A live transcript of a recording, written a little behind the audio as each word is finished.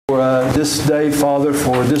This day, Father,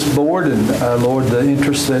 for this board and, Lord, the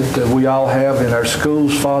interest that we all have in our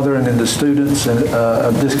schools, Father, and in the students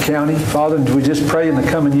of this county, Father. And we just pray in the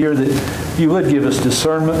coming year that you would give us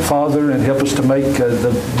discernment, Father, and help us to make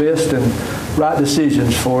the best and right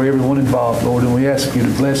decisions for everyone involved, Lord. And we ask you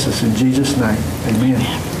to bless us in Jesus' name. Amen.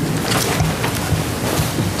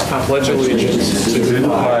 I pledge allegiance to the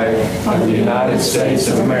flag of the United States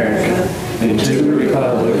of America and to the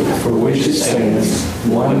republic for which it stands,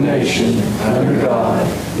 one nation, under God,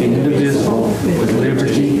 indivisible, with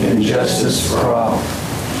liberty and justice for all.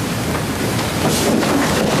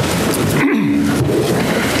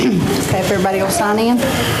 Okay, if everybody will sign in.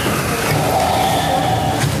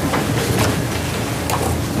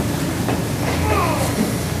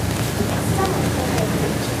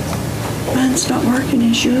 Mine's not working.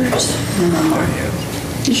 Is yours?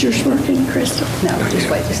 Is yours working, Crystal? No, just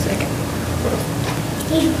wait just a second.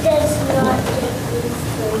 He does not take me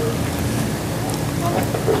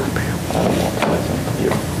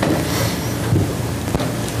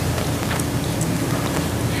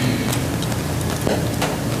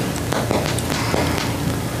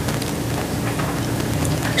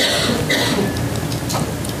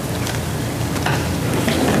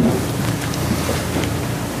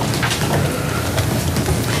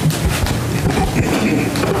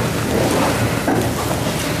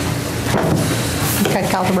Okay,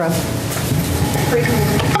 call the roll. Freeman,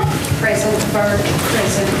 present. Byrd,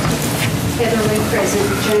 present. Heatherly, present.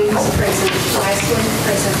 James, present. Wesley,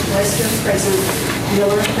 present. Lester, present.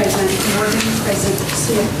 Miller, present. Morgan, present.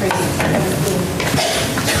 Smith, present.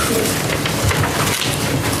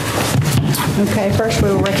 Okay, first we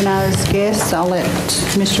will recognize guests. I'll let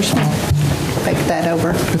Mr. Smith take that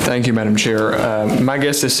over. Thank you, Madam Chair. My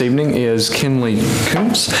guest this evening is Kinley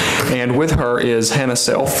Koontz, and with her is Hannah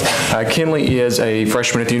Self. Kinley is a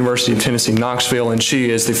freshman at the University of Tennessee, Knoxville, and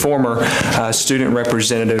she is the former student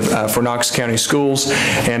representative for Knox County Schools,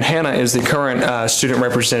 and Hannah is the current student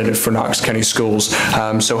representative for Knox County Schools.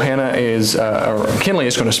 So Hannah is, or Kinley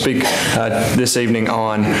is going to speak this evening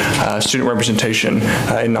on student representation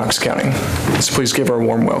in Knox County. So please give her a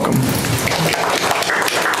warm welcome.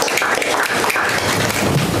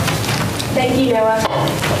 Thank you, Noah.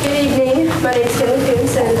 Good evening. My name is Kinley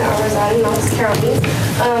Koontz, and I reside in Knox County.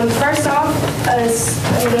 First off, I'm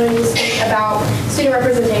going to speak about student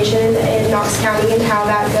representation in Knox County and how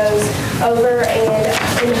that goes over, and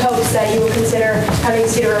in hopes that you will consider having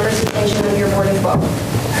student representation on your board as well.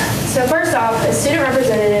 So first off, a student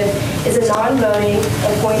representative is a non-voting,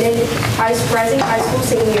 appointed rising high school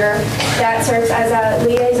senior that serves as a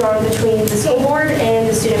liaison between the school board and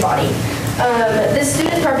the student body. The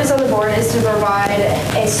student purpose on the board is to provide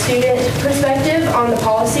a student perspective on the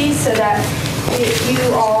policies so that you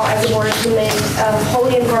all as a board can make a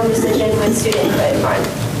wholly informed decision with student input in mind.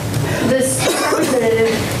 The student representative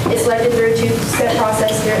is selected through a two-step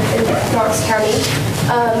process here in Knox County.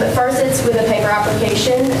 First, it's with a paper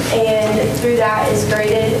application, and through that is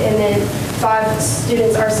graded, and then 5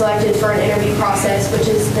 students are selected for an interview process, which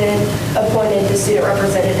is then appointed the student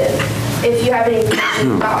representative. If you have any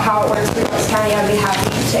questions about how it works in Knox County, I'd be happy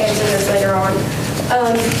to answer those later on.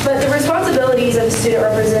 But the responsibilities of the student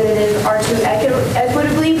representative are to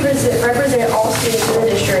equitably represent all students in the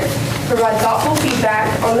district, provide thoughtful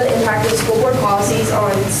feedback on the impact of school board policies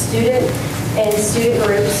on student and student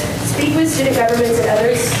groups, speak with student governments and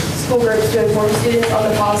other school groups to inform students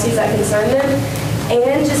on the policies that concern them,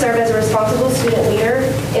 and to serve as a responsible student leader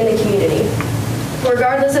in the community.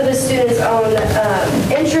 Regardless of the student's own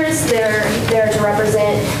interests, they're there to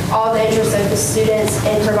represent all the interests of the students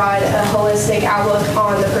and provide a holistic outlook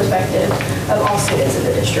on the perspective of all students in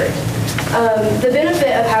the district. The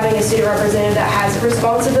benefit of having a student representative that has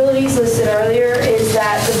responsibilities listed earlier is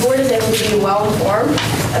that the board is able to be well informed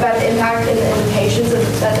about the impact and the implications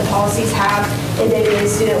that the policies have in day-to-day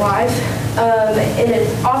student life. And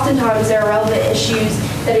oftentimes there are relevant issues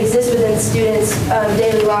that exist within students'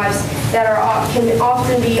 daily lives that can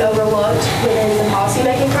often be overlooked within the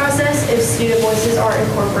policymaking process if student voices aren't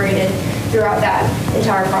incorporated throughout that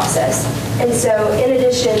entire process. And so, in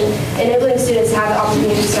addition, enabling students to have the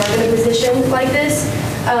opportunity to serve in a position like this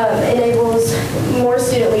enables more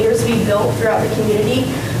student leaders to be built throughout the community,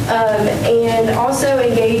 and also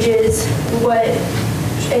engages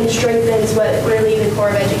and strengthens what really the core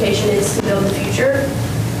of education is to build the future.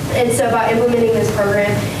 And so by implementing this program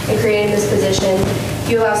and creating this position,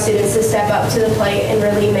 you allow students to step up to the plate and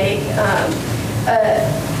really make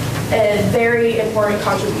a very important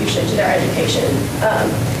contribution to their education.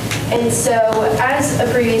 And so as a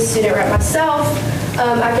previous student rep myself,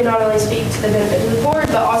 I can not only speak to the benefit of the board,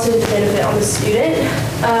 but also the benefit on the student.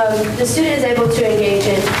 The student is able to engage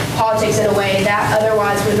in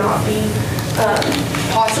not be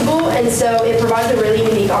possible. And so it provides a really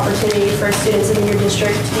unique opportunity for students in your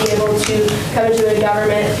district to be able to come into a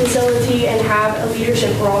government facility and have a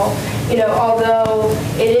leadership role. You know, although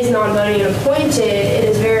it is non-voting and appointed, it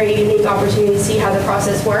is a very unique opportunity to see how the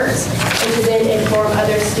process works and to then inform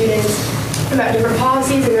other students about different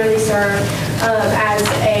policies and really serve as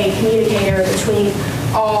a communicator between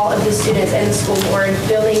all of the students and the school board,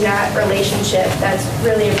 building that relationship that's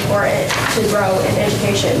really important to grow in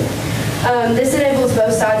education. This enables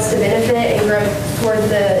both sides to benefit and grow toward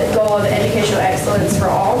the goal of educational excellence for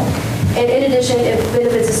all. And in addition, it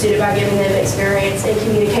benefits a student by giving them experience in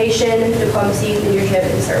communication, diplomacy, leadership,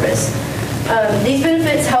 and service. These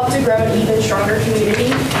benefits help to grow an even stronger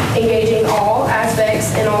community, engaging all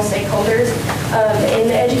aspects and all stakeholders in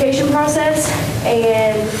the education process.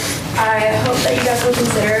 And I hope that you guys will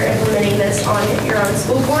consider implementing this on your own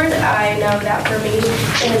school board. I know that for me,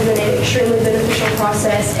 it has been an extremely beneficial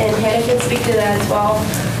process, and Hannah can speak to that as well.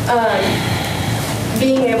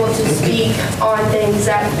 Being able to speak on things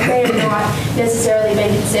that may have not necessarily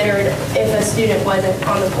been considered if a student wasn't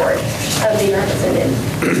on the board being represented.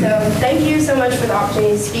 So thank you so much for the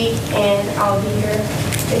opportunity to speak, and I'll be here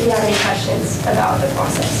if you have any questions about the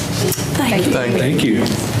process. Thank you. Thank you.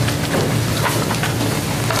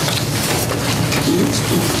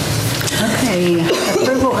 Okay,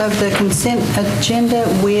 approval of the consent agenda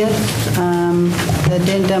with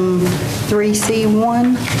addendum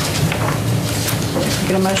 3C1.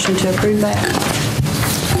 Get a motion to approve that?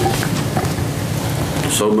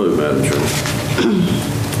 So moved, Madam Chair.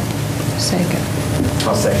 Second.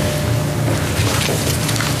 I'll second.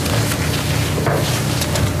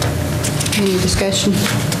 Any discussion,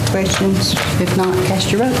 questions? If not,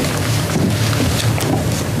 cast your vote.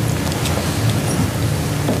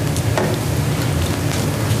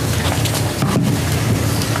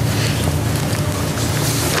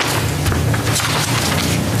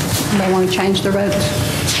 Anybody want to change their votes?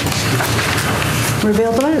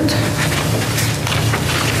 Reveal the vote.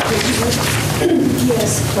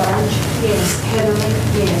 Yes, Barge, yes. Heatherly,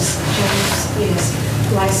 yes. Jones, yes.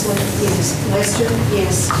 Lyson, yes. Lester,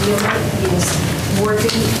 yes. Miller, yes.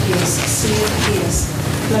 Morgan, yes. Smith, yes.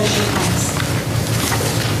 Motion passed.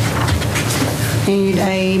 Need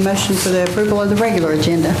a motion for the approval of the regular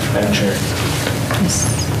agenda. Madam Chair, Yes.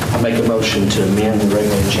 I make a motion to amend the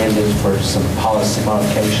regular agenda for some policy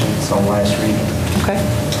modifications on last reading. Okay.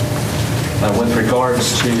 With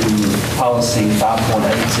regards to policy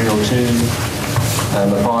 5.802,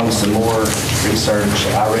 upon some more research,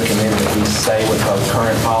 I recommend that we stay with our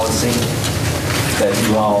current policy that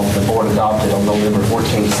the board adopted on November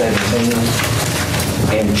 14, 17,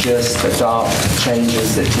 and just adopt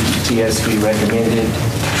changes that TSB recommended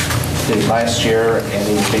did last year, and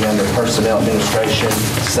it will be under Personnel Administration,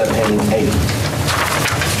 subheading 8.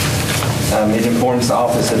 It informs the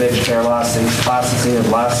Office of Educator Licensing of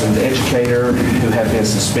licensed educator who have been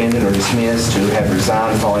suspended or dismissed, who have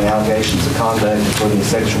resigned following allegations of conduct, including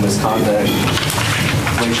sexual misconduct,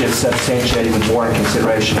 which is substantiated with warrant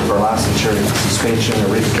consideration for licensure, suspension,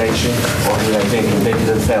 or revocation, or who have been convicted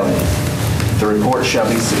of felony. The report shall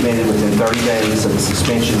be submitted within 30 days of the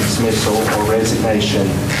suspension, dismissal, or resignation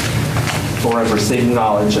or of receiving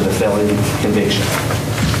knowledge of the felony conviction.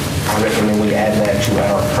 I recommend we add that to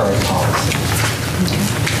our current policy.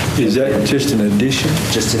 Is that just an addition?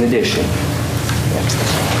 Just an addition.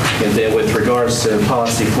 And then with regards to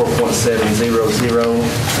policy 4.700,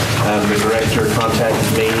 the director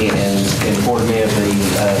contacted me and informed me of the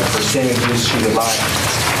percentages she would like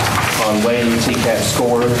on weighting TCAP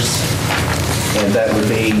scores. And that would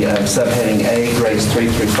be subheading A, grades 3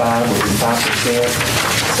 through 5 would be 5%.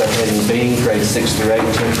 Subheading B, grades 6 through 8,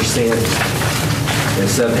 10%. And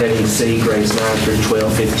subheading C, grades 9 through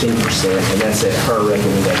 12, 15%. And that's at her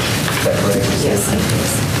recommendation. Is that correct? Yes, it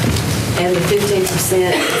is. And the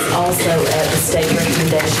 15% is also at the state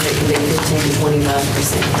recommendation. It can be 15 to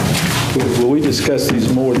 25%. Will we discuss these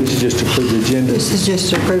more? This is just to approve the agenda? This is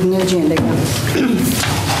just approving the agenda.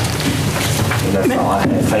 And that's all I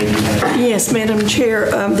have. Thank you. Yes, Madam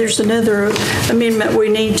Chair, there's another amendment we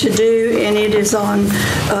need to do, and it is on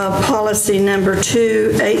policy number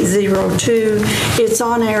 2802. It's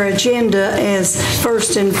on our agenda as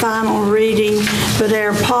first and final reading, but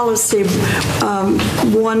our policy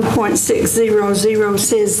 1.600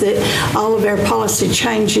 says that all of our policy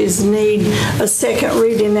changes need a second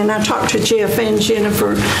reading, and I talked talked to Jeff and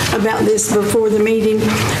Jennifer about this before the meeting.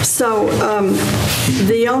 So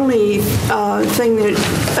the only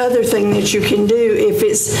other thing that you can do, if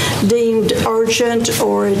it's deemed urgent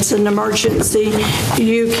or it's an emergency,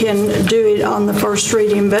 you can do it on the first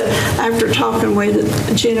reading. But after talking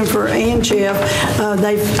with Jennifer and Jeff,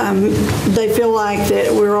 they feel like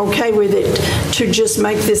that we're okay with it to just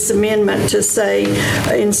make this amendment to say,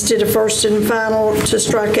 instead of first and final, to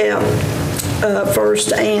strike out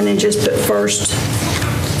first and just put first.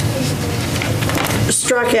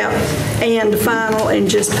 Strike out and final and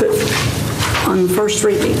just put on first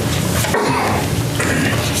reading.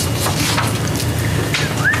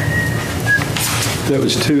 That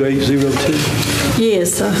was 2802?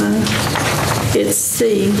 Yes, it's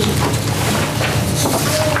C.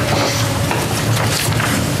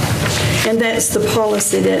 And that's the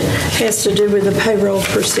policy that has to do with the payroll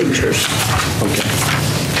procedures. Okay.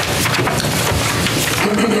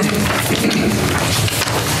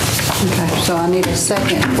 Okay, so I need a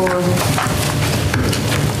second for,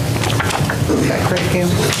 is that correct, Gil?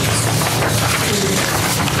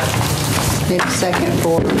 Need a second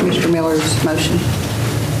for Mr. Miller's motion.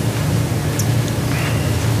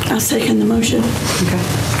 I second the motion. Okay.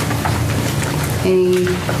 Any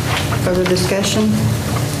further discussion?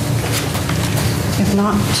 If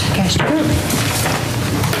not, cast your vote.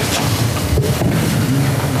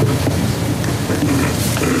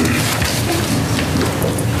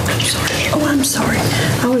 Oh, I'm sorry.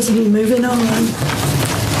 I was moving on.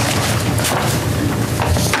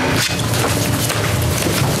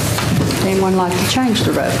 Anyone like to change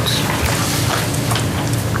their votes?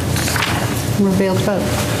 Reveal the vote.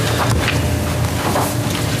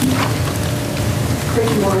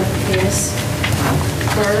 Creekmore, yes.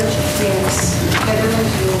 Burge, yes. Heatherly,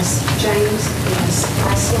 yes. James, yes.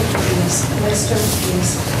 Iceland, yes. Lester, yes.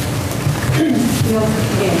 Milford,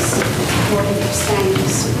 yes. Morgan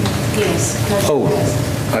abstains, yes. Motion Oh,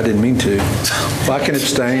 passes. I didn't mean to. Well, I can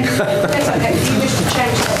abstain. That's okay. If you wish to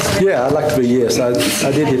change that. Yeah, I'd like to be yes.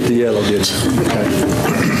 I did hit the yellow, didn't I? Okay.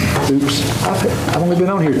 Oops. I've only been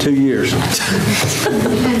on here 2 years.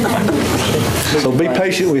 So be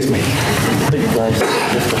patient with me.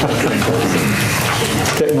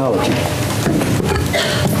 Technology.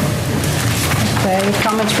 Okay,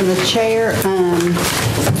 comments from the chair.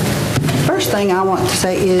 First thing I want to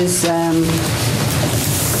say is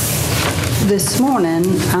this morning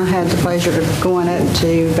I had the pleasure of going up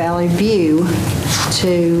to Valley View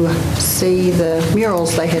to see the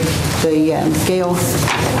murals they had, Gail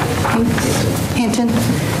Hinton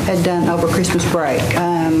had done over Christmas break.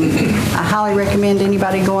 I highly recommend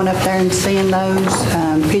anybody going up there and seeing those.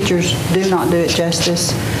 Pictures do not do it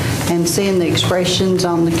justice. And seeing the expressions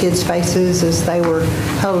on the kids' faces as they were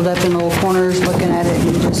huddled up in little corners looking at it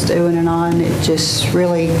and just oohing and ahhing, it just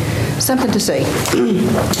really something to see.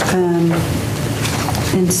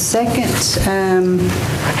 And second,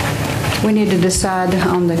 we need to decide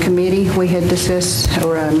on the committee. We had discussed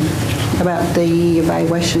about the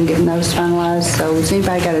evaluation, getting those finalized. So has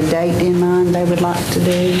anybody got a date in mind they would like to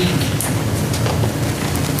do?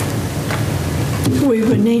 We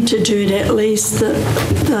would need to do it at least the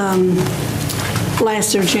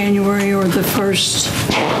last of January or the first.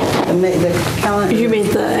 The calendar? You mean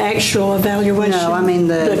the actual evaluation? No, I mean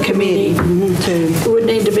the committee. It would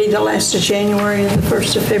need to be the last of January and the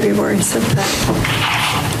first of February sometime.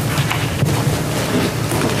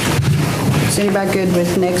 Is anybody good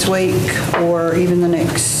with next week or even the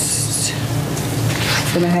next?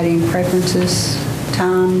 Anybody had any preferences,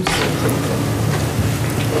 times?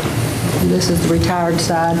 This is the retired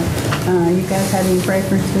side. You guys had any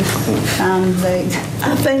preferences? Times, dates?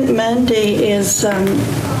 I think Monday is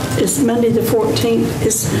Monday the 14th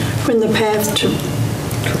is when the path to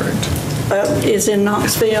is in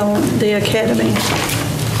Knoxville, the academy.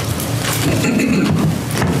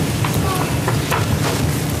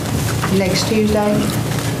 Next Tuesday?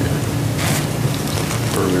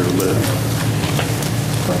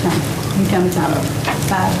 What time? You tell me time.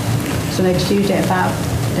 5. So next Tuesday at 5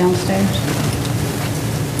 downstairs?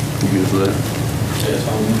 You good with that?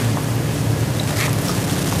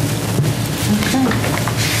 Okay.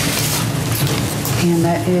 And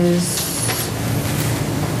that is,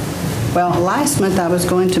 well, last month I was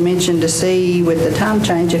going to mention to see with the time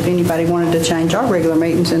change if anybody wanted to change our regular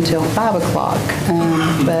meetings until 5 o'clock.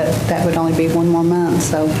 But that would only be one more month,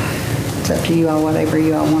 so it's up to you all, whatever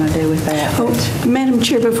you all want to do with that. Oh, Madam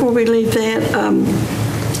Chair, before we leave that,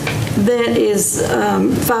 that is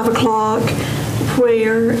 5 o'clock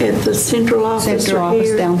where at the central office? Central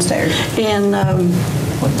office downstairs. And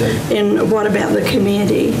what about the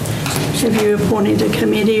committee? Have you appointed a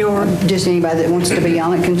committee or? Just anybody that wants to be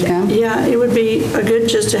on it can come? Yeah, it would be a good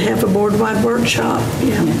just to have a board-wide workshop,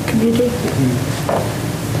 committee.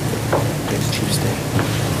 Next Tuesday.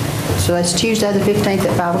 So that's Tuesday, the 15th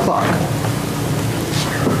at 5 o'clock.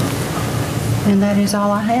 And that is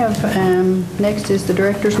all I have. Next is the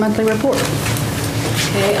director's monthly report.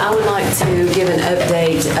 Okay, I would like to give an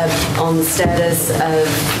update on the status of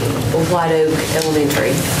White Oak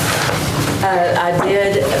Elementary. I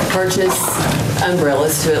did purchase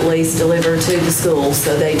umbrellas to at least deliver to the schools,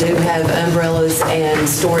 so they do have umbrellas and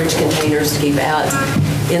storage containers to keep out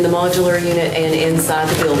in the modular unit and inside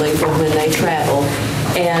the building for when they travel.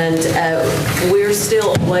 And we're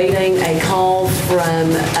still waiting a call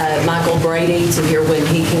from Michael Brady to hear when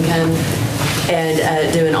he can come and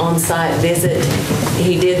do an on-site visit.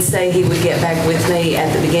 He did say he would get back with me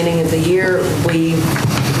at the beginning of the year. We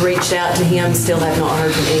reached out to him, still have not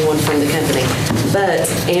heard from anyone from the company. But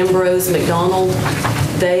Ambrose McDonald,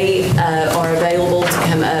 they are available to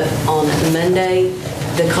come up on Monday.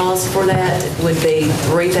 The cost for that would be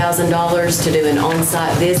 $3,000 to do an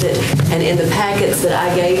on-site visit. And in the packets that I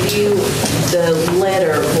gave you, the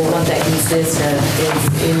letter for what that consists of is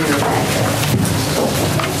in your packet.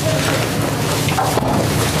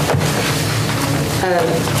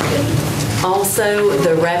 Also,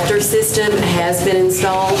 the Raptor system has been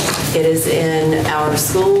installed. It is in our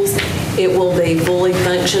schools. It will be fully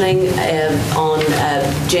functioning on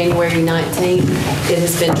January 19th. It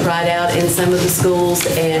has been tried out in some of the schools,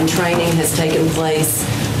 and training has taken place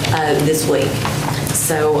this week.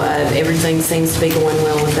 So everything seems to be going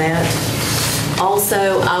well with that.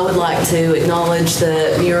 Also, I would like to acknowledge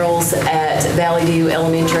the murals at Valley View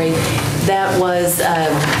Elementary. That was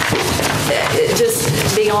just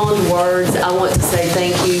beyond words. I want to say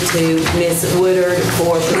thank you to Ms. Woodard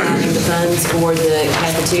for providing the funds for the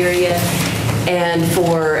cafeteria, and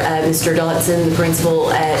for Mr. Dotson, the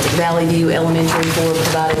principal at Valley View Elementary, for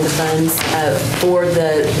providing the funds for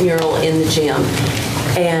the mural in the gym.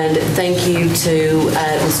 And thank you to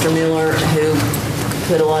Mr. Miller, who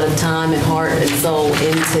put a lot of time and heart and soul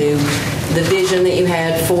into the vision that you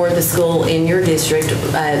had for the school in your district.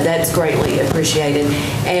 That's greatly appreciated.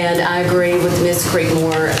 And I agree with Ms.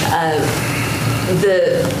 Creekmore.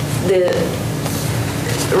 The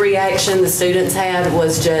reaction the students had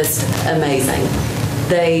was just amazing.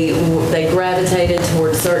 They gravitated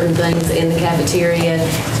towards certain things in the cafeteria.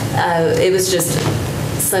 It was just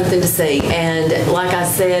something to see. And like I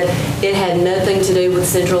said, it had nothing to do with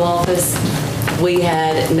central office. We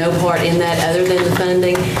had no part in that other than the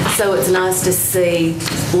funding. So it's nice to see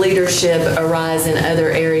leadership arise in other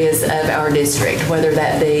areas of our district, whether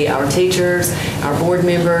that be our teachers, our board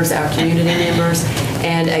members, our community members.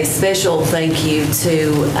 And a special thank you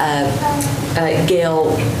to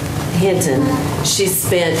Gail Hinton. She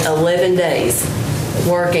spent 11 days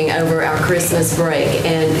working over our Christmas break.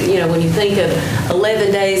 And, you know, when you think of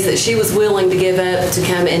 11 days that she was willing to give up to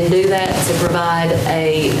come and do that, to provide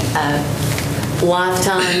a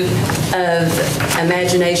lifetime of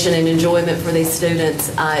imagination and enjoyment for these students,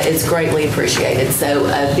 it's greatly appreciated. So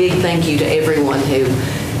a big thank you to everyone who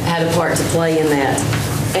had a part to play in that.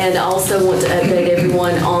 And I also want to update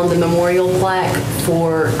everyone on the memorial plaque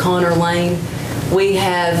for Connor Lane. We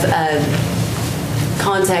have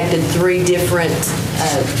contacted 3 different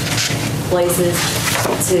places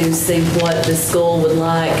to see what the school would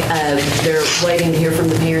like. They're waiting to hear from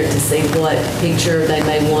the parent to see what picture they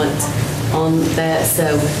may want on that.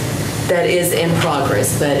 So that is in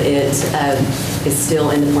progress, but it is still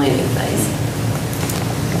in the planning phase.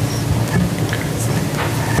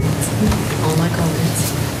 All my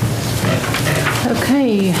comments.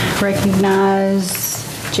 Okay, recognize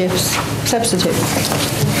Jeff's substitute.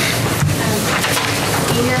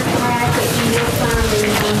 In your packet, you will find the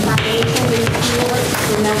financial report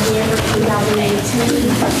for November 2018.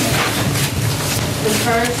 The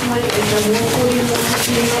first one is the 141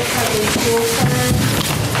 general public school fund.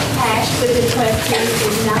 Cash for the trustees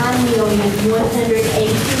is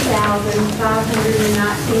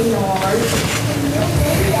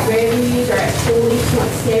 $9,182,519. Revenues are at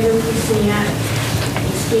 40.7%.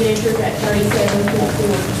 Expenditures at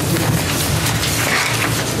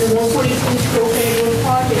 37.4%. The 142 school federal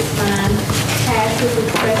project fund. Cash for the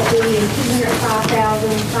trustee is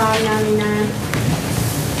 $205,599.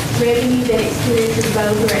 Revenues and expenditures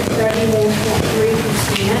both are at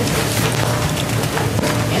 31.3%.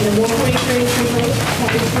 And the 143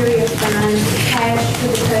 cafeteria fund, cash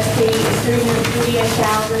for the trustee is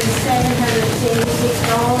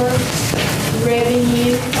 $348,776.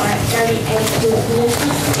 Revenues are at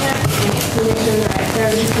 38.1% and expenditures are at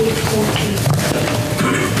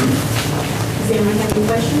 36.2%. Does anyone have any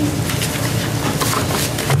questions?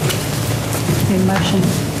 Need a motion?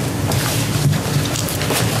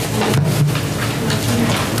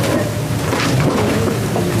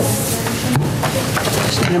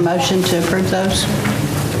 Just need a motion to approve those?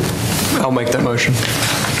 I'll make that motion.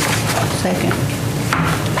 Second.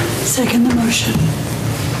 Second the motion.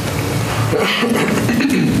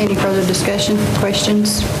 Any further discussion,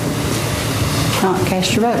 questions? Not,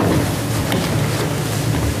 cast your vote.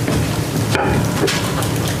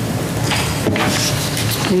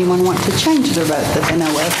 Anyone want to change their vote that they know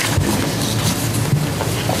of?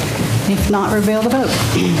 If not, reveal the vote.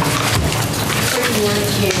 Ford,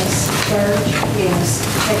 yes. Bird, yes.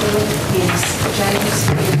 Taylor, yes. James,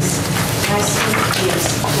 yes. Tyson,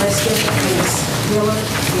 yes. Lester, yes. Miller,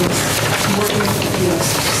 yes. Morgan, yes.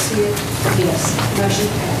 Sid, yes. Motion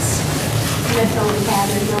passed. That's all we have,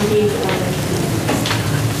 there's no need for it.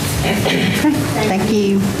 Thank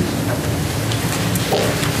you.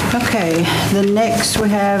 Okay, the next we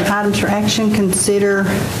have items for action. Consider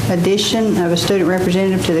addition of a student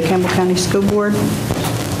representative to the Campbell County School Board.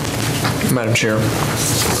 Madam Chair.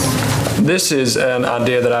 This is an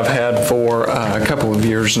idea that I've had for a couple of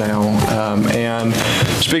years now, and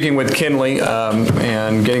speaking with Kinley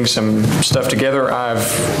and getting some stuff together, I've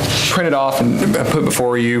printed off and put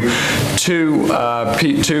before you two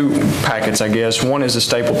packets, I guess. One is a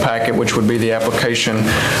staple packet, which would be the application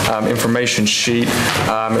information sheet.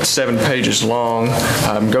 It's 7 pages long,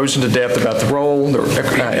 goes into depth about the role, the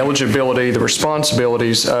eligibility, the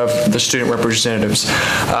responsibilities of the student representatives.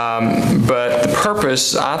 But the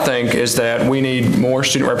purpose, I think, is that we need more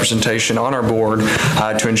student representation on our board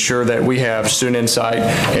to ensure that we have student insight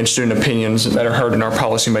and student opinions that are heard in our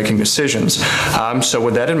policymaking decisions. So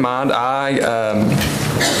with that in mind, I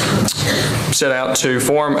set out to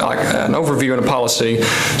form an overview and a policy.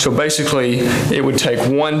 So basically, it would take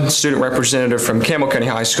one student representative from Campbell County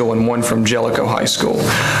High School and one from Jellicoe High School.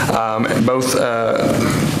 Both,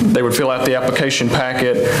 they would fill out the application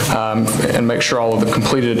packet and make sure all of the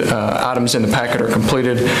completed items in the packet are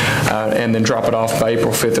completed, and then drop it off by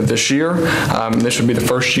April 5th of this year. This would be the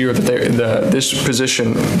first year that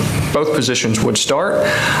both positions would start.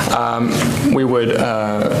 We would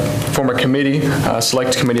form a committee,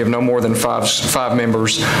 select a committee of no more than five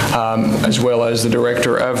members, as well as the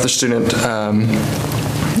director of the student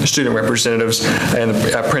representatives and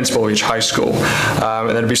the principal of each high school. And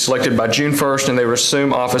then it'd be selected by June 1st, and they would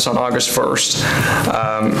assume office on August 1st.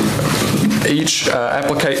 Each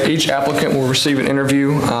applicant will receive an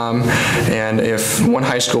interview, and if one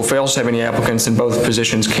high school fails to have any applicants, then both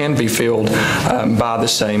positions can be filled by the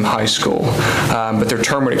same high school. But their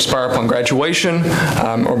term would expire upon graduation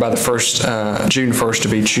or by the June 1st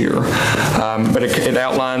of each year. But it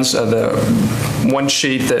outlines the one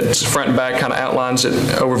sheet that's front and back kind of outlines it,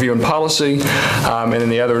 overview and policy, and then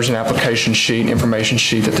the other is an application sheet, information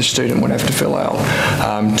sheet that the student would have to fill out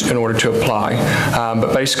in order to apply.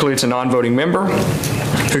 But basically, it's a non-voting member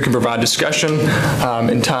who can provide discussion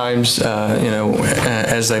in times,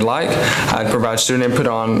 as they like. I'd provide student input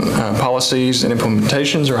on policies and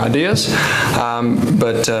implementations or ideas,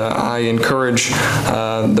 but I encourage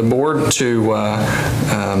the board to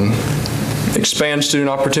expand student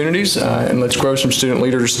opportunities, and let's grow some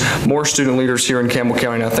more student leaders here in Campbell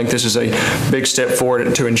County. And I think this is a big step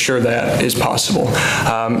forward to ensure that is possible.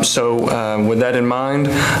 So with that in mind,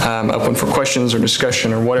 open for questions or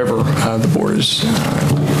discussion or whatever the board is.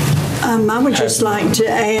 I would just like to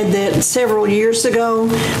add that several years ago,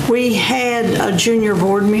 we had junior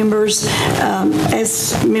board members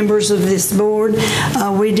as members of this board.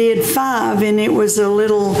 We did 5, and it was a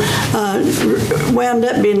little, wound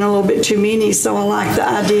up being a little bit too many, so I like the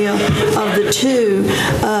idea of the 2.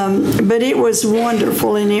 But it was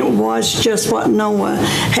wonderful, and it was just what Noah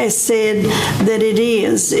has said that it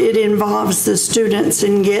is. It involves the students,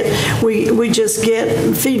 and we just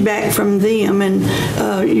get feedback from them, and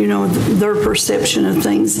their perception of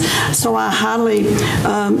things. So I highly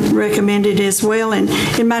recommend it as well. And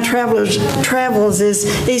in my travels as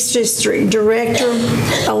East District Director,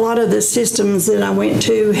 a lot of the systems that I went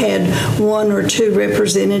to had 1 or 2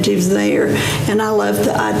 representatives there, and I love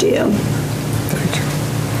the idea.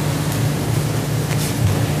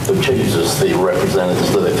 Who chooses the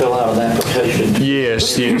representatives? Do they fill out an application?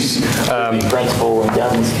 Yes. Principal and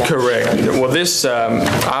guidance counselor? Correct. Well, this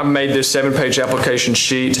I made this 7-page application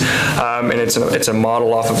sheet, and it's a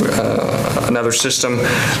model off of another system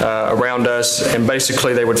around us. And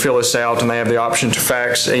basically, they would fill this out, and they have the option to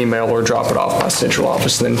fax, email, or drop it off by central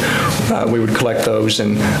office. Then we would collect those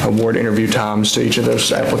and award interview times to each of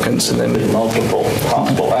those applicants. And then multiple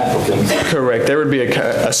possible applicants. Correct. There would be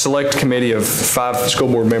a select committee of 5 school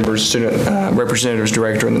board members members, student representatives,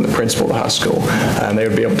 director, and then the principal of the high school. And they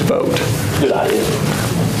would be able to vote. Good idea.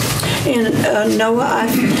 And Noah,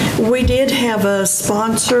 we did have a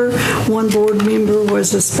sponsor. One board member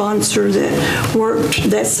was a sponsor that worked.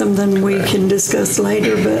 That's something we can discuss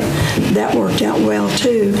later, but that worked out well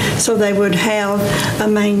too. So they would have a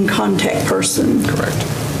main contact person. Correct.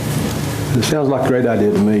 It sounds like a great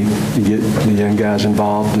idea to me to get the young guys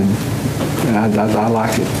involved, and I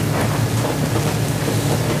like it.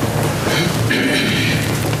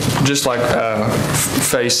 Just like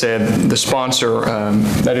Faye said, the sponsor,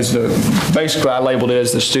 that is basically I labeled it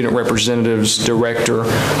as the student representatives director,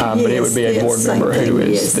 but it would be a board member who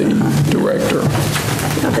is the director.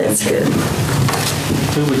 Oh, that's good.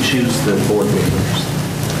 Who would choose the board members?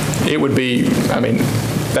 It would be, I mean,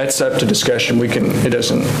 that's up to discussion.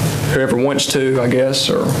 Whoever wants to, I guess,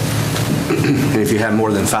 or. If you have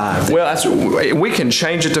more than 5. Well, we can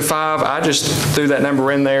change it to 5. I just threw that number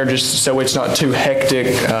in there just so it's not too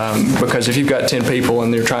hectic, because if you've got 10 people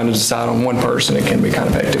and they're trying to decide on one person, it can be kind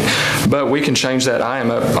of hectic. But we can change that. I am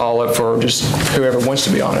all up for just whoever wants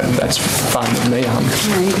to be on it. That's fine with me.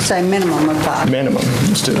 You could say minimum of 5. Minimum.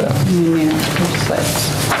 Let's do that.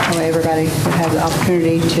 That way everybody would have the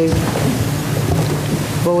opportunity to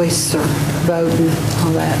voice or vote and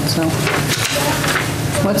all that, so.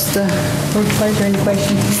 What's the board's pleasure? Any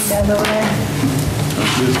questions you guys over there?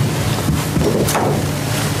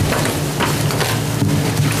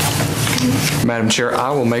 Madam Chair,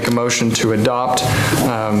 I will make a motion to adopt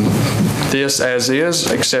this as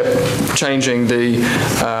is, except changing the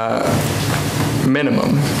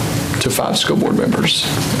minimum to 5 school board members.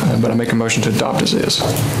 But I make a motion to adopt as is.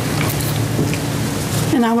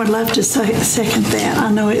 And I would love to second that.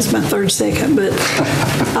 I know it's my third second, but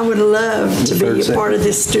I would love to be a part of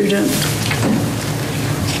this student.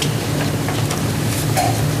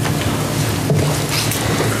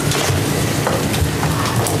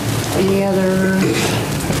 Any other?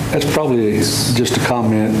 That's probably just a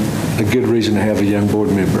comment, a good reason to have a young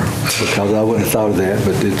board member, because I wouldn't have thought of that,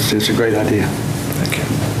 but it's a great idea. Thank you.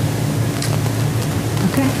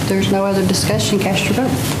 Okay, if there's no other discussion, cast your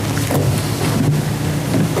vote.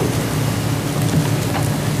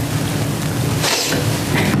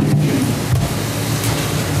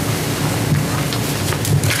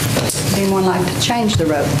 Anyone like to change the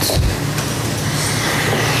votes?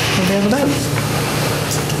 We'll be able to vote.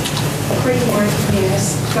 Creedmoor,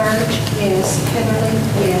 yes. Burge, yes. Heatherly,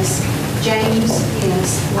 yes. James,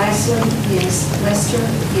 yes. Lassler, yes. Lester,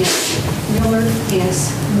 yes. Miller,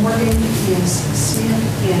 yes. Morgan, yes. Smith,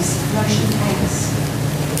 yes. Motion passed.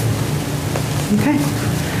 Okay.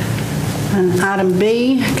 Item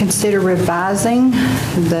B, consider revising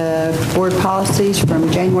the board policies from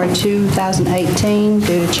January 2018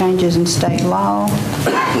 due to changes in state law.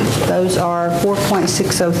 Those are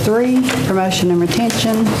 4.603, promotion and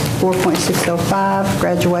retention, 4.605,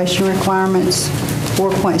 graduation requirements,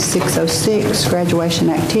 4.606, graduation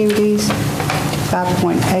activities,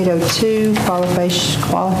 5.802,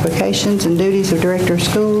 qualifications and duties of director of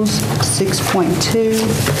schools,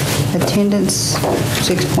 6.2, attendance,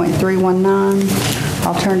 6.319,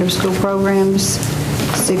 alternative school programs,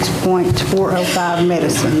 6.405,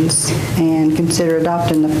 medicines, and consider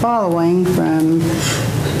adopting the following from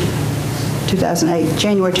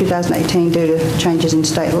January 2018 due to changes in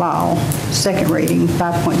state law. Second reading,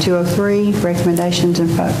 5.203, recommendations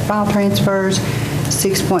and file transfers,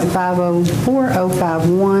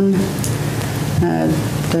 6.504051,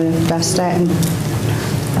 the Distatin,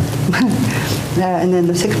 and then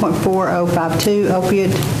the 6.4052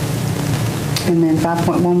 opiate, and then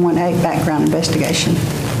 5.118 background investigation.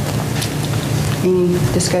 Any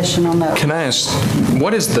discussion on that? Can I ask,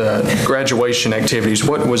 what is the graduation activities?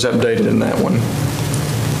 What was updated in that one?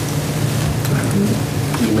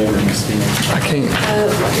 You remember, Ms. Stevens? I can't.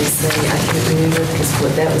 Let me see, I can't remember because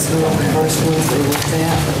that was one of the first ones we looked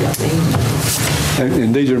at, but let me.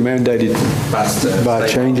 And these are mandated by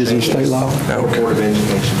changes in state law? No, Board of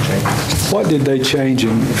Education changes. What did they change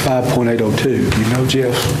in 5.802? You know,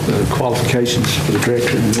 Jeff, the qualifications for the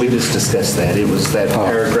director? We just discussed that. It was that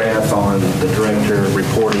paragraph on the director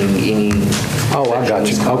reporting any. Oh, I got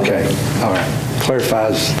you. Okay. All right.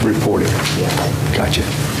 Clarifies reporting. Yeah. Gotcha.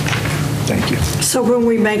 Thank you. So when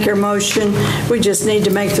we make our motion, we just need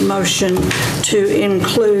to make the motion to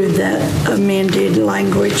include that amended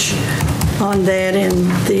language on that and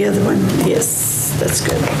the other one. Yes, that's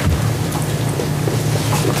good.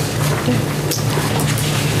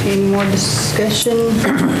 Any more discussion?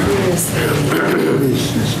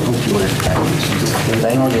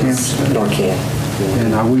 They are against NORCAN.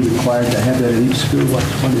 And are we required to have that at each school? What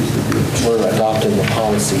is the deal? We're adopting the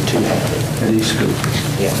policy to have it. At each school?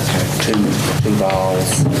 Yeah, two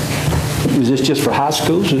balls. Is this just for high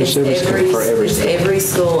schools or is It's this every school? it's every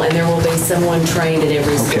school, and there will be someone trained at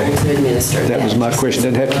every school Okay. to administer That was my question.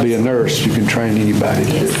 Doesn't have to be a nurse. You can train anybody.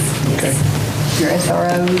 Yes. Okay. Your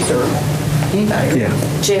SROs or anybody? Yeah.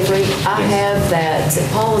 Jeffrey, I have that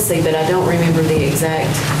policy, but I don't remember the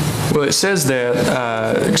exact. Well, it says that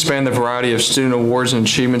expand the variety of student awards and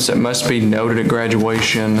achievements that must be noted at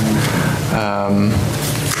graduation.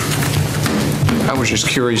 I was just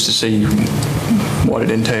curious to see what it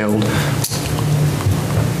entailed.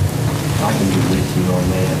 I can get with you on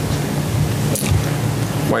that.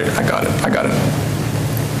 Wait, I got it.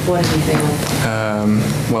 What did you think?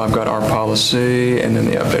 Well, I've got our policy and then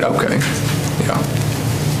the update. Okay, yeah.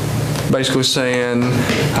 Basically saying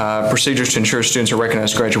procedures to ensure students are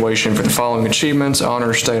recognized at graduation for the following achievements: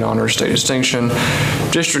 honors, state distinction,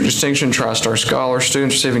 district distinction, tri-star scholar,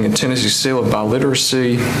 students receiving a Tennessee seal of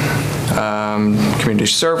biliteracy, community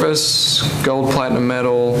service, gold, platinum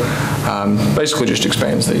medal. Basically just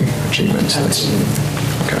expands the achievements.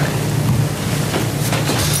 Okay.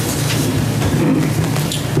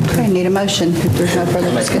 Okay, need a motion if there's no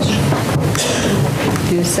further discussion.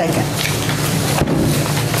 Need a second.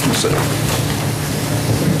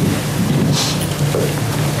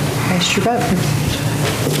 Cast your vote.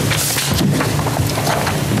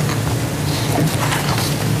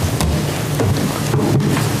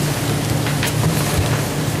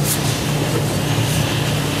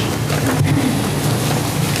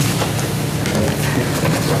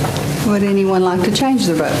 Would anyone like to change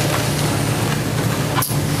their vote?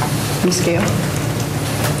 Ms. Gill?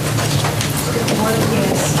 Warren,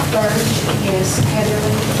 yes. Burge, yes.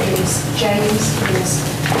 Heatherly, yes. James, yes.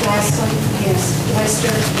 Lasley, yes.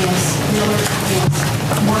 Lester, yes. Miller, yes.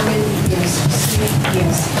 Morgan, yes. Smith,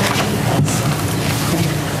 yes. Motion passed.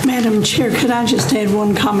 Madam Chair, could I just add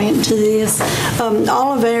one comment to this?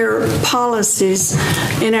 All of our policies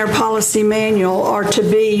in our policy manual are to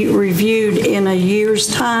be reviewed in a year's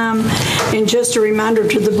time. And just a reminder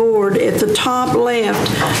to the board, at the top left,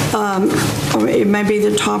 or it may be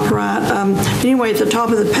the top right, anyway, at the top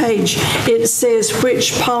of the page, it says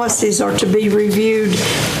which policies are to be reviewed,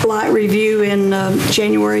 like review in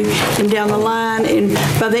January and down the line. And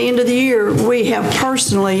by the end of the year, we have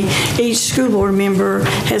personally, each school board member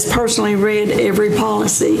has personally read every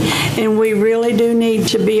policy. And we really do need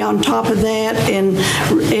to be on top of that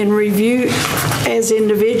and review as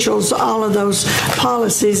individuals all of those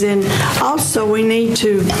policies. And also we need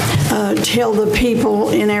to tell the people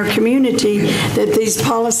in our community that these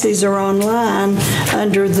policies are online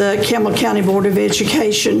under the Campbell County Board of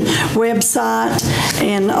Education website.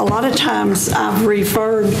 And a lot of times I've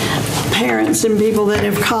referred parents and people that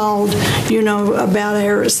have called,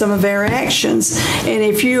 about some of our actions. And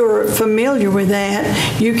if you are familiar with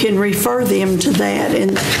that, you can refer them to that,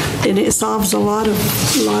 and it solves a lot of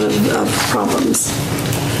problems.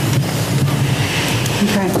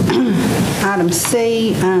 Okay. Item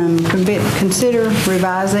C, consider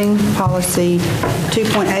revising policy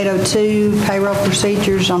 2.802, payroll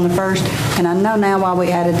procedures on the first. And I know now why we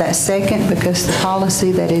added that second, because the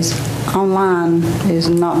policy that is online is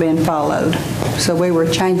not being followed. So we were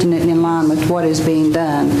changing it in line with what is being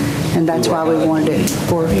done, and that's why we wanted it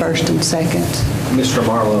for first and second. Mr.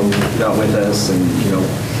 Marlowe got with us, and,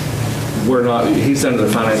 he's under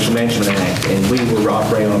the Financial Management Act, and we were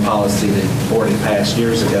operating on a policy that the board had passed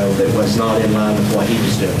years ago that was not in line with what he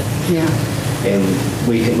was doing. Yeah. And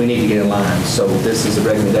we need to get in line. So this is a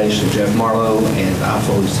recommendation of Jeff Marlowe, and I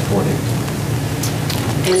fully support it.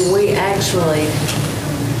 And we actually,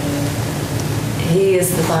 he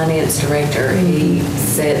is the finance director. He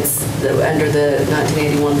sits under the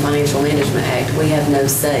 1981 Financial Management Act. We have no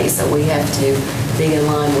say, so we have to be in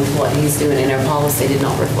line with what he's doing, and our policy did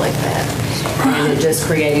not reflect that. And it just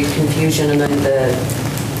created confusion among the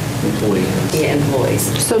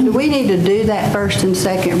employees. So do we need to do that first and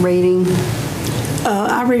second reading?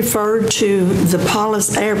 I referred to the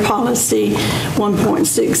policy, our policy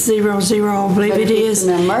 1.600, I believe it is,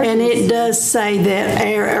 and it does say that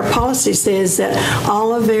our policy says that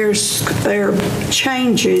all of our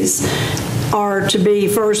changes are to be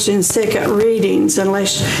first and second readings,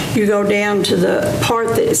 unless you go down to the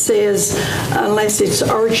part that says unless it's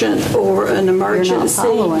urgent or an emergency. You're not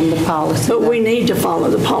following the policy. But we need to follow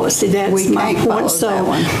the policy. That's my point.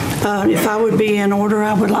 So if I would be in order,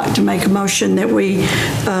 I would like to make a motion that we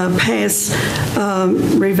pass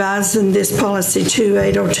revising this policy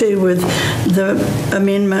 2802 with the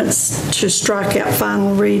amendments to strike out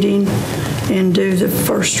final reading and do the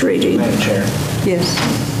first reading. Madam Chair. Yes.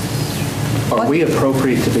 Are we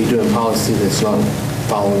appropriate to be doing policy that's not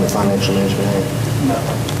following the Financial Management Act? No.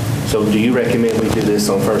 So do you recommend we do this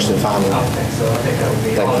on first and final? I don't think so. I think that would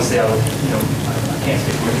be policy. I can't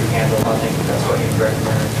speak for your handle. I think that's what you'd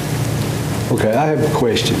recommend. Okay, I have a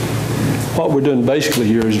question. What we're doing basically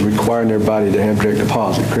here is requiring everybody to have direct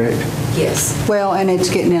deposit, correct? Yes. Well, and it's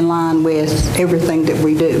getting in line with everything that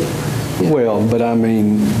we do. Well, but I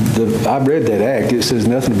mean, I've read that act. It says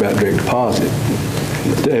nothing about direct deposit.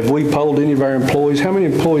 Have we polled any of our employees? How many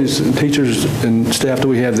employees, and teachers, and staff do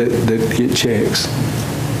we have that get checks?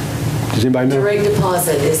 Does anybody know? Direct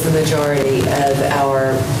deposit is the majority of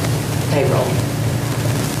our payroll.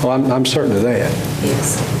 Well, I'm certain of that.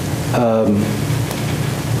 Yes.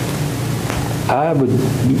 I'm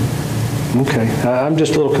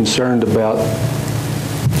just a little concerned about,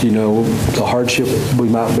 the hardship we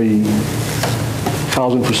might be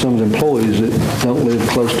causing for some of the employees that don't live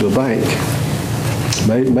close to a bank.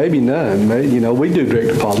 Maybe none. We do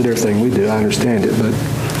direct deposit, everything we do, I understand it, but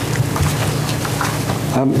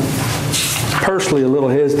I'm personally a little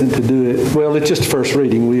hesitant to do it. Well, it's just first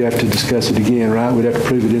reading. We have to discuss it again, right? We'd have to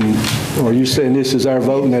prove it in, or are you saying this is our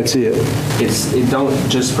vote and that's it? It don't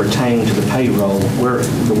just pertain to the payroll.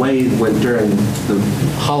 The way it went during the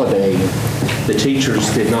holiday, the teachers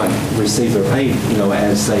did not receive their pay,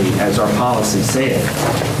 as our policy said.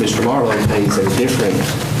 Mr. Marlowe pays at a different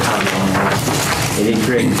timeline, and it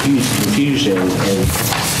created confusion. And,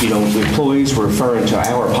 employees were referring to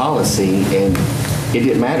our policy, and it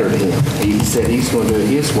didn't matter to him. He said he's going to do it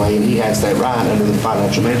his way, and he has that right under the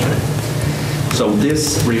Financial Management. So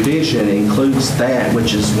this revision includes that,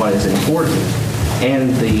 which is what is important,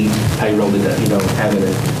 and the payroll, having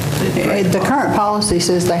it. The current policy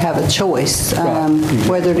says they have a choice,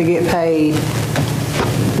 whether to get paid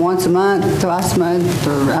once a month, twice a month,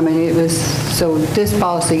 so this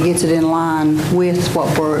policy gets it in line with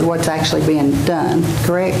what's actually being done,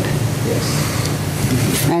 correct?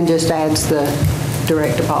 Yes. And just adds the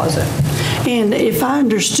direct deposit. And if I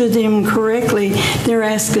understood them correctly, they're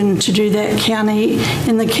asking to do that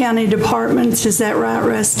in the county departments. Is that right,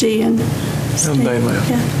 Rusty? And Steve?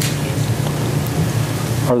 Yeah.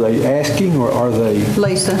 Are they asking or are they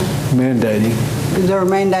Lisa? Mandating? They're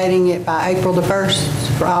mandating it by April the 1st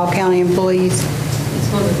for all county employees. It's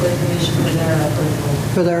going to be commission for their approval.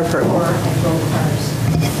 For their approval. Or April 1st.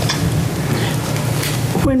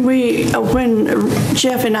 When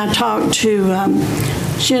Jeff and I talked to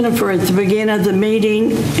Jennifer at the beginning of the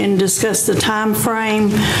meeting and discussed the time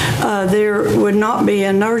frame, there would not be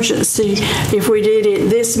an urgency if we did it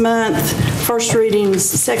this month. First readings,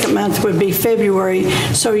 second month would be February,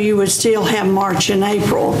 so you would still have March and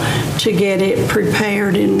April to get it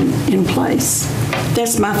prepared in place.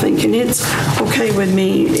 That's my thinking. It's okay with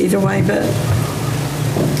me either way, but.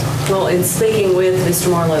 Well, in speaking with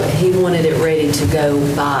Mr. Marlowe, he wanted it ready to go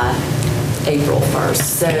by April 1st.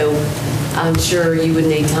 So I'm sure you would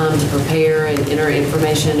need time to prepare and enter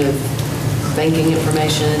information of banking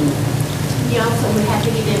information. You also would have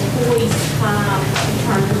to give the employees time in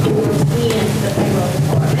terms of going into the payroll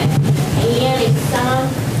department. And if some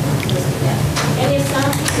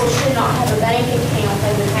people should not have a bank account,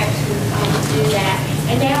 they would have to do that.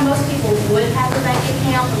 And now most people would have a bank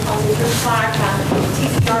account because it's required by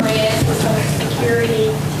TCRS and Social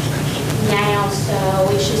Security now,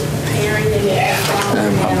 so it's just preparing them.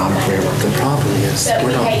 I'm not aware what the problem is.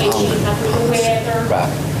 We're not following the policy.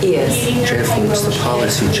 Right. Yes. Jeff wants the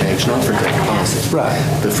policy change, not for direct deposit. Right.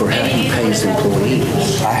 But for how he pays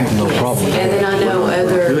employees. I have no problem with that. And then I know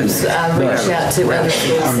others, I reached out to other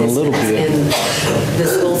school systems, and the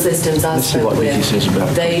school systems I spoke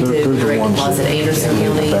with, they do direct deposit. Anderson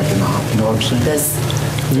County. You know what I'm saying? Does.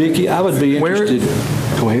 Vicki, I would be interested,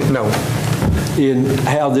 go ahead. No. In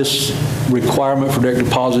how this requirement for direct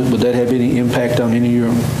deposit, would that have any impact on any of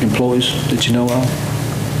your employees that you know of?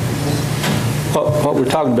 What we're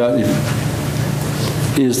talking about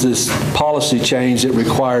is this policy change that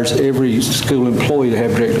requires every school employee to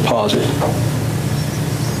have direct deposit.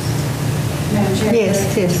 Madam Chair, Yes.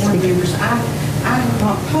 board members, I have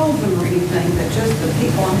not told them or anything, but just the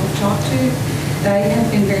people I have talked to, they have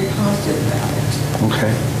been very positive about it.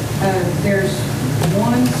 Okay. There's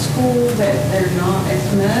one school that they're not as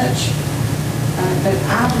much, but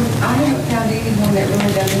I haven't found anyone that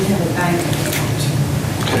really doesn't have a bank account.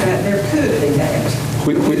 But there could be that.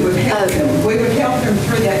 We would help them. We would help them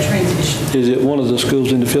through that transition. Is it one of the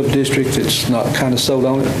schools in the 5th District that's not kind of sold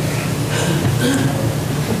on it?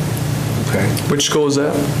 Okay. Which school is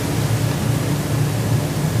that?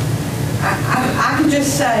 I can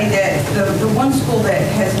just say that the one school that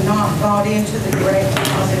has not bought into the direct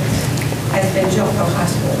deposit has been Jellicoe High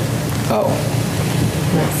School. Oh.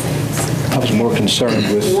 I was more concerned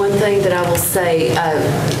with. One thing that I will say,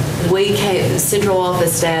 we came, central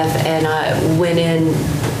office staff and I went in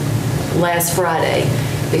last Friday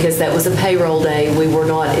because that was a payroll day. We were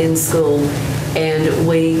not in school, and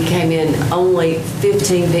we came in, only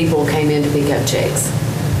 15 people came in to pick up checks.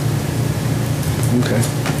 Okay.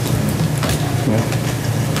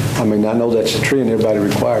 Well, I mean, I know that's a trend, everybody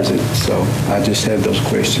requires it, so I just have those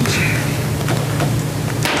questions.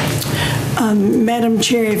 Madam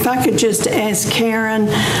Chair, if I could just ask Karen,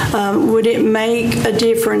 would it make a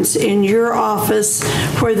difference in your office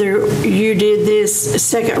whether you did this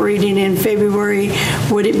second reading in February?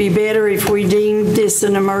 Would it be better if we deemed this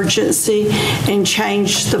an emergency and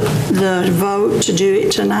changed the vote to do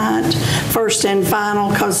it tonight, first and final?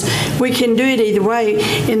 Because we can do it either way,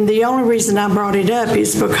 and the only reason I brought it up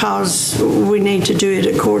is because we need to do it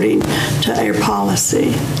according to our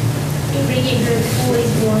policy. If we give your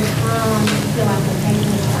employees more time to fill out the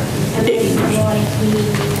paperwork, and then the audit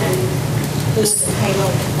committee and the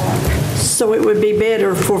payroll department. So it would be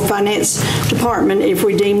better for finance department if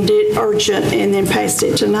we deemed it urgent and then passed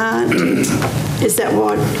it tonight? Is that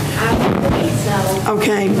what? I believe so.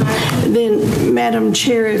 Okay. Then, Madam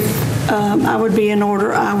Chair, if I would be in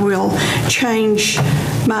order, I will change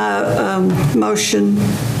my motion.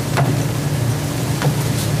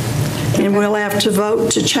 And we'll have to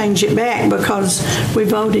vote to change it back because we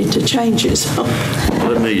voted to change it. So.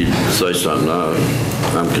 Let me say something.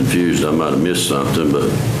 I'm confused. I might have missed something,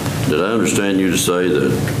 but did I understand you to say that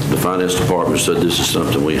the finance department said this is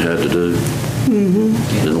something we had to do?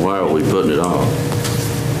 Mm-hmm. Then why are we putting it off?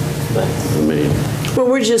 I mean... Well,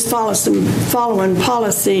 we're just following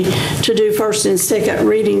policy to do first and second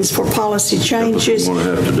readings for policy changes. We're going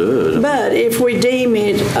to have to do it. But if we deem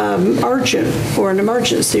it urgent or an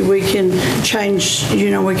emergency, we can change,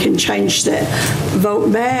 we can change that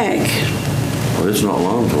vote back. Well, it's not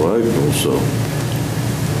long till April, so...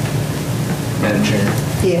 Madam Chair.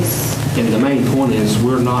 Yes. And the main point is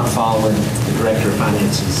we're not following the Director of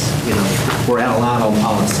Finance's, we're out of line on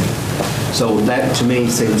policy. So that to me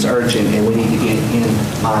seems urgent and we need to get in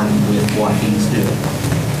line with what he's doing.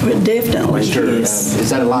 But definitely, yes. Is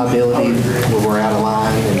that a liability where we're out of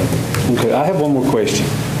line? Okay, I have one more question.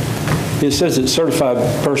 It says that certified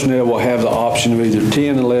personnel will have the option of either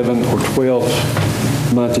 10, 11, or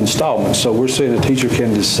 12-month installments. So we're saying a teacher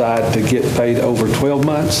can decide to get paid over 12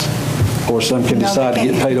 months, or some can decide to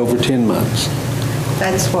get paid over 10 months.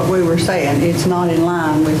 That's what we were saying. It's not in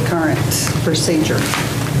line with current procedure.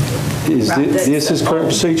 Is this is current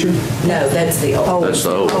procedure? No, that's the old. That's the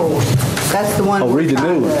old. Oh, that's the one. Oh, read the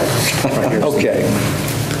new one. Okay.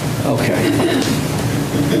 Okay,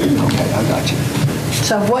 I got you.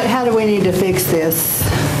 So how do we need to fix this?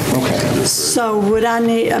 Okay. So would I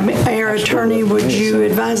need, our attorney, would you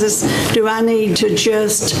advise us, do I need to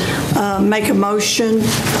just make a motion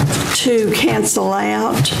to cancel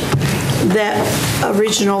out that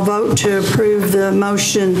original vote to approve the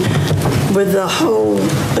motion with the whole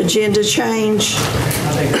agenda change?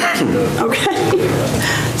 Okay.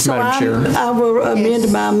 So Madam Chair. I will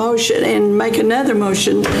amend my motion and make another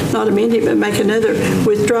motion, not amend it, but make another,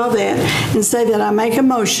 withdraw that, and say that I make a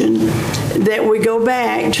motion that we go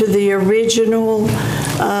back to the original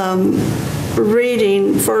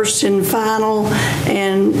reading, first and final,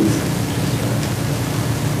 and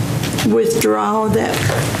withdraw that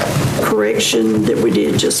correction that we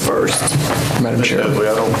did just first. Madam Chair. I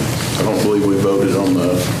don't believe we voted on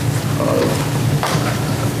the...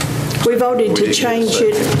 We voted to change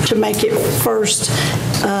it, to make it first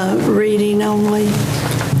reading only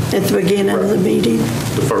at the beginning of the meeting.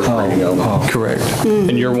 The first reading only. Correct.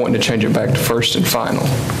 And you're wanting to change it back to first and final.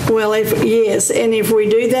 Well, yes, and if we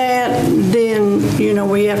do that, then,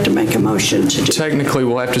 we have to make a motion to do. Technically,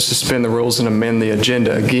 we'll have to suspend the rules and amend the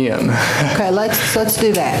agenda again. Okay, let's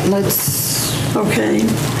do that. Okay.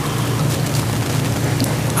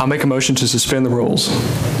 I'll make a motion to suspend the rules.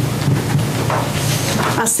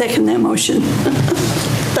 I second that motion.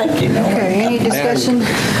 Thank you. Okay, any discussion?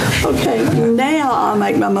 Okay, now I'll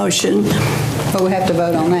make my motion. But we have to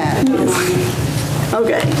vote on that.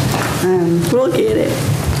 Okay, we'll get it.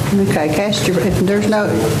 Okay, cast your, if there's no,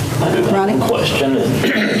 I do have Ronnie? a question.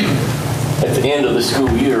 At the end of the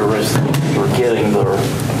school year, as they're getting their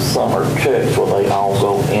summer checks, will they all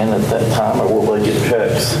go in at that time, or will they get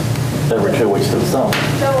checks every 2 weeks of the summer?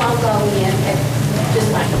 They'll all go in,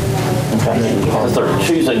 just like Okay. Because they're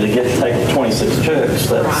choosing to take 26 checks,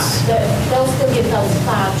 that's... Right. They'll still get those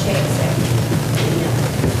 5 checks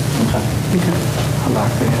I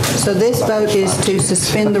like that. So this vote is to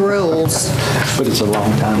suspend the rules. But it's a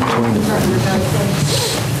long time between them.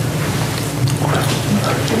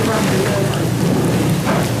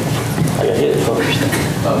 I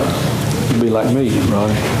like me,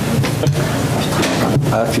 Ronnie.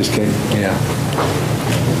 I just can't, yeah.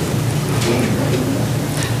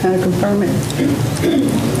 Want to confirm it?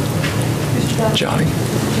 Johnny.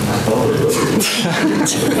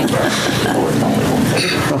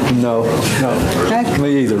 No, me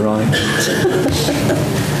either, Ronnie.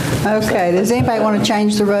 Okay, does anybody want to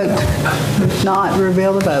change the vote? If not,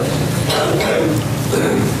 reveal the vote.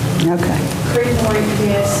 Okay. Creedmoor,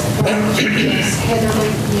 yes. Burge, yes.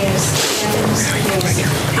 Heatherly, yes. Evans, yes.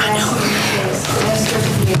 Lassiter, yes. Lester,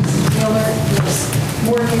 yes. Miller, yes.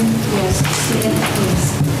 Morgan, yes. Smith, yes.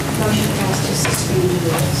 Motion passed to suspend the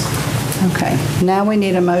rules. Okay, now we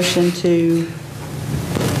need a motion to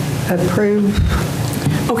approve.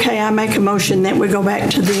 Okay, I make a motion that we go back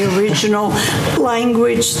to the original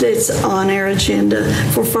language that's on our agenda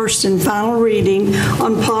for first and final reading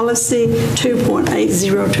on policy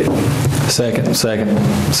 2.802. Second.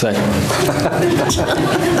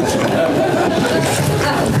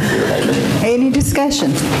 Any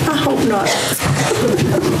discussion? I hope not.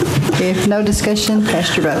 If no discussion,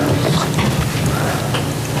 cast your vote.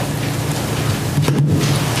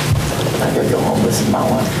 I gotta go home, this is my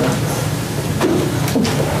last one.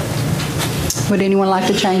 Would anyone like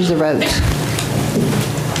to change the vote?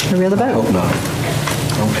 Reveal the vote. Hope not.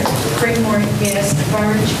 Okay. Creedmoor, yes.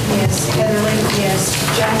 Burge, yes. Heatherly, yes.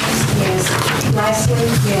 Jones, yes. Lassiter,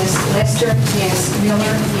 yes. Lester, yes.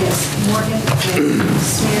 Miller, yes. Morgan, yes.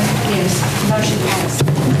 Smith, yes. Motion passed.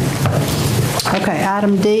 Okay,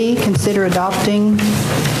 item D, consider adopting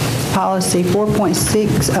policy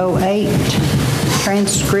 4.608,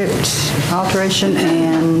 transcript alteration,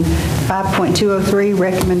 and 5.203,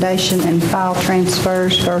 recommendation and file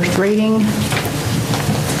transfers, first reading.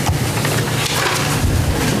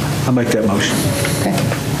 I'll make that motion. Okay.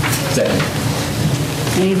 Second.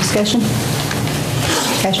 Any discussion?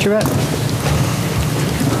 Cast your vote.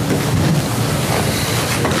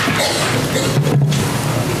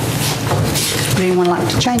 Would anyone like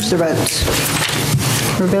to change their votes?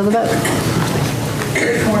 Reveal the vote.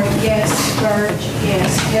 Creedmoor, yes. Burge,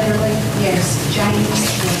 yes. Heatherly, yes. James,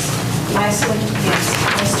 yes. Lasley, yes.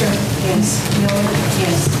 Lester, yes. Miller,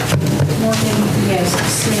 yes. Morgan, yes.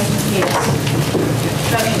 Smith, yes.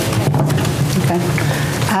 Motion passed. Okay.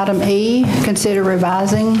 Item E, consider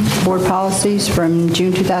revising board policies from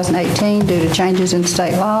June 2018 due to changes in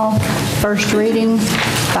state law. First reading,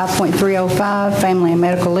 5.305, Family and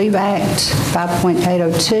Medical Leave Act,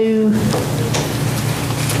 5.802.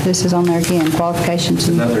 This is on there again, qualifications.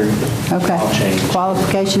 Another Okay. law change.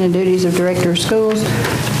 Qualification and duties of director of schools.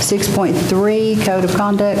 6.3, Code of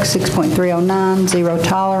Conduct. 6.309, zero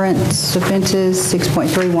tolerance offenses.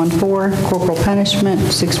 6.314, corporal punishment.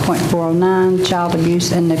 6.409, child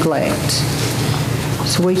abuse and neglect.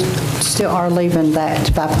 So we still are leaving that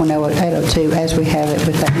 5.802 as we have it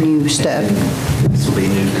with that new stuff. This will be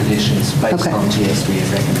new conditions based Okay. on GSBA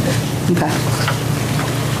recommendation. Okay.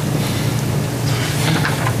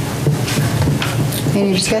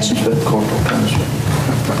 Any discussion? Corporal punishment.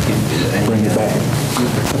 Bring it back.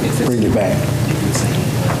 Bring it back.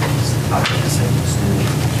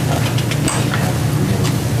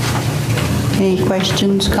 Any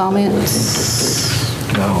questions, comments?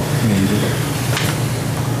 No, me either.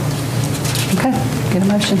 Okay, get a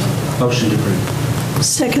motion. Motion to approve.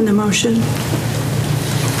 Second the motion.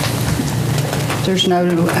 If there's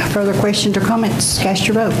no further questions or comments, cast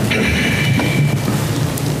your vote.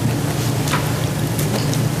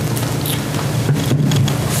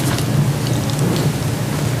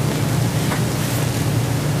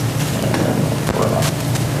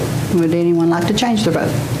 Would anyone like to change their vote?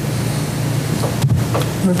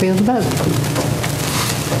 Reveal the vote.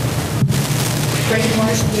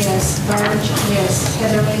 Creedmoor, yes. Burge, yes.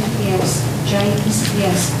 Heatherly, yes. James,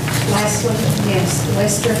 yes. Lasley, yes.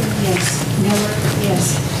 Lester, yes. Miller,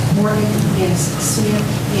 yes. Morgan, yes. Smith,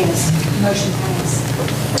 yes. Motion passed.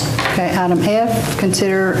 Okay, item F,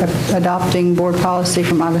 consider adopting board policy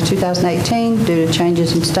from August 2018 due to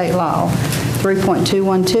changes in state law.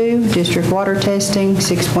 3.212, district water testing.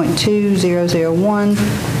 6.2001,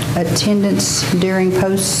 attendance during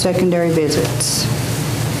post-secondary visits.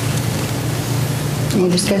 Any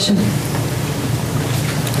discussion?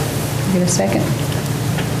 Get a second?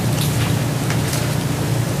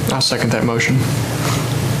 I'll second that motion.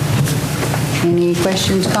 Any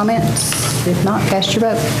questions, comments? If not, cast your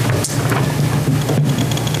vote.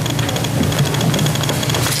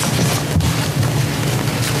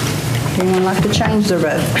 Anyone like to change their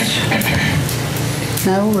vote?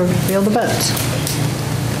 No, reveal the votes.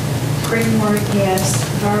 Creedmoor, yes.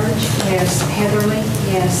 Burge, yes. Heatherly,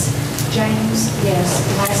 yes. James, yes.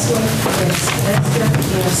 Lassiter, yes. Lester,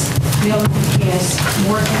 yes. Miller, yes.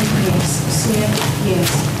 Morgan, yes. Smith, yes.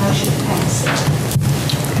 Motion passes.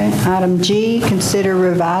 Okay, item G, consider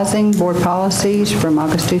revising board policies from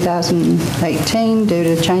August 2018 due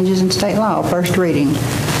to changes in state law. First reading.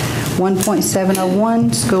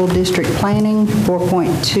 1.701, school district planning.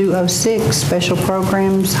 4.206, special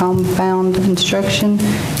programs, homebound instruction.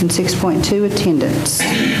 And 6.2, attendance.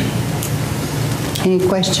 Any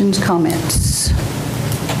questions, comments?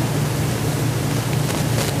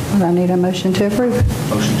 Well, I need a motion to approve.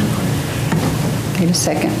 Motion to approve. Need a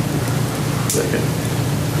second. Second.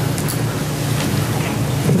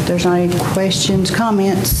 If there's not any questions,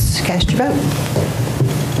 comments, cast your vote.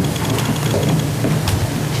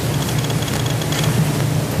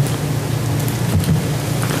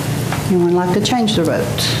 Anyone like to change their vote?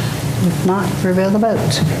 If not, reveal the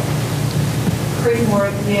vote.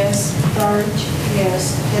 Creedmoor, yes. Burge,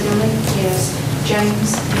 yes. Heatherly, yes.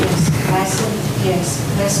 James, yes. Lassiter, yes.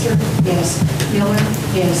 Lester, yes. Miller,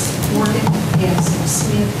 yes. Morgan, yes.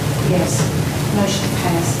 Smith, yes. Motion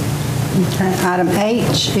passes. Okay, item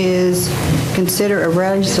H is consider a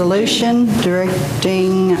resolution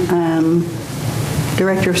directing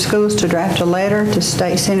Director of Schools to draft a letter to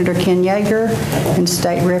State Senator Ken Yeager and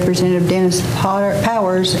State Representative Dennis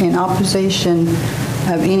Powers in opposition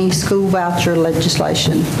of any school voucher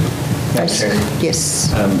legislation. Madam Chair.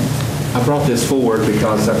 Yes. I brought this forward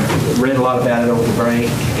because I've read a lot about it over the break,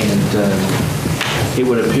 and it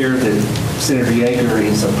would appear that Senator Yeager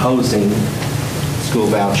is opposing school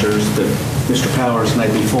vouchers, but Mr. Powers may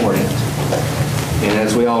be for it. And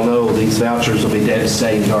as we all know, these vouchers will be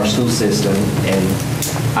devastating to our school system,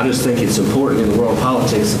 and I just think it's important in the world of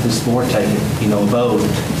politics that this board take a vote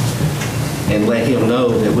and let him know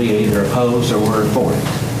that we either oppose or we're for it.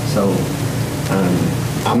 So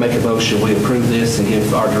I'll make a motion, we approve this and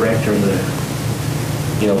give our director the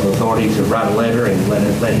authority to write a letter and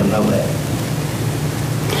let him know that.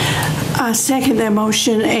 I second that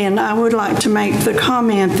motion, and I would like to make the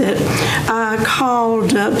comment that I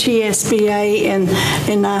called TSBA,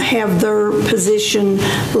 and I have their position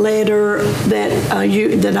letter that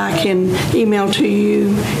that I can email to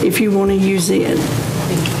you if you want to use it.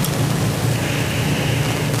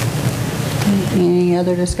 Any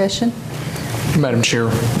other discussion? Madam Chair,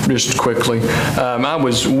 just quickly, I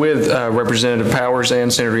was with Representative Powers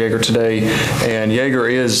and Senator Yeager today, and Yeager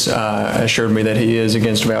is assured me that he is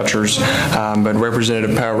against vouchers, but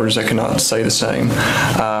Representative Powers, I cannot say the same.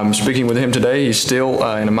 Speaking with him today, he's still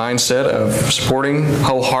in a mindset of supporting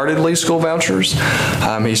wholeheartedly school vouchers.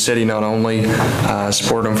 He said he not only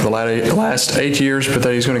supported them for the last 8 years, but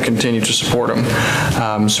that he's going to continue to support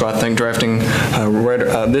them. So I think drafting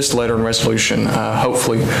this letter and resolution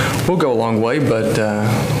hopefully will go a long way, but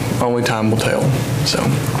only time will tell. So.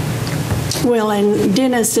 Well, and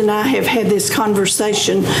Dennis and I have had this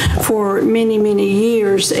conversation for many, many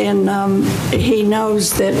years, and he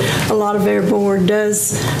knows that a lot of our board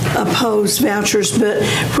does oppose vouchers, but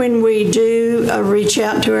when we do reach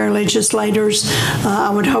out to our legislators,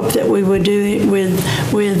 I would hope that we would do it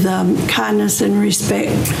with kindness and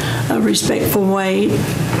respect, a respectful way,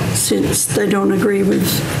 since they don't agree with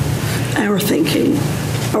our thinking.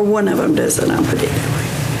 Or one of them doesn't, I'll put it that way.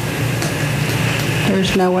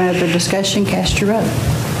 There's no other discussion. Cast your vote.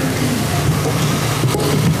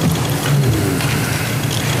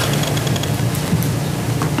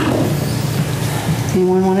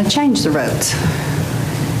 Anyone want to change their votes?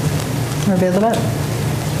 Reveal the vote.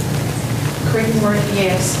 Creedmoor,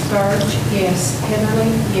 yes. Burge, yes.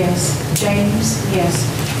 Heatherly, yes. James, yes.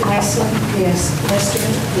 Lassiter, yes. Lester,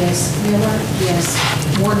 yes. Miller, yes.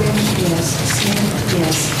 Morgan, yes. Smith,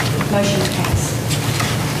 yes. Motion passed.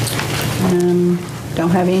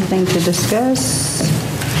 Don't have anything to discuss.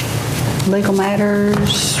 Legal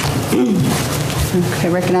matters. Okay,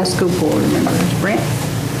 recognize school board members. Brent?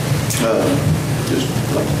 Just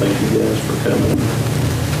like to thank you guys for coming.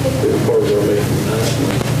 Being part of our meeting tonight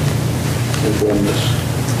and informing us.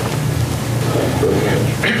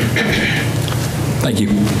 Thank you.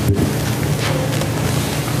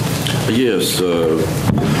 Yes,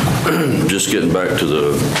 just getting back to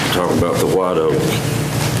talk about the White Oak.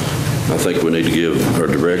 I think we need to give our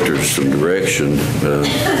directors some direction.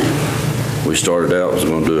 We started out as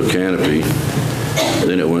going to do a canopy,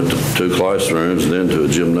 then it went to 2 classrooms, and then to a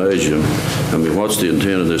gymnasium. I mean, what's the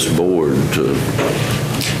intent of this board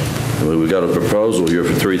we got a proposal here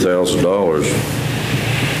for $3,000,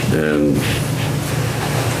 and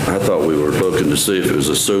I thought we were looking to see if it was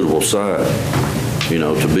a suitable site,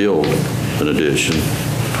 to build an addition.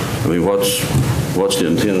 I mean, what's the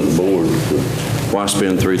intent of the board? Why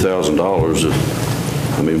spend $3,000 if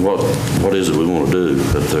I mean, what is it we want to do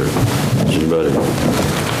up there? Does anybody?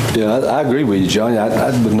 Yeah, I agree with you, Johnny.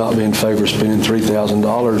 I would not be in favor of spending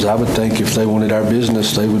 $3,000. I would think if they wanted our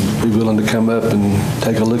business, they would be willing to come up and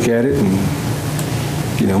take a look at it. And,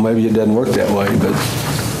 maybe it doesn't work that way, but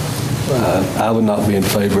I would not be in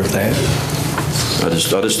favor of that. I just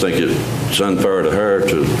think it's unfair to her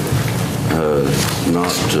to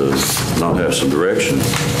not have some direction,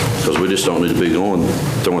 because we just don't need to be throwing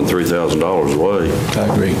 $3,000 away. I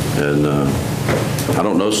agree. And I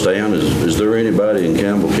don't know, Stan, is there anybody in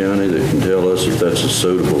Campbell County that can tell us if that's a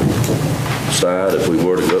suitable site if we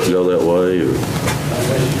were to go that way? Or,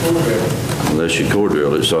 unless you core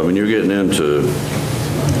drill it. So, I mean, you're getting into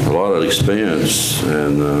a lot of expense,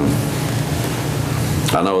 and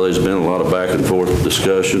I know there's been a lot of back and forth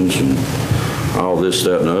discussions and all this,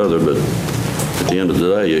 that, and the other, but at the end of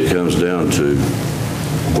the day, it comes down to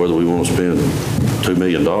whether we want to spend $2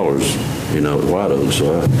 million, at White Oak.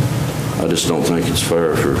 So I just don't think it's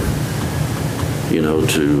fair for,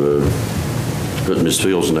 to put Ms.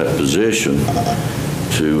 Fields in that position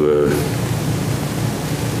to,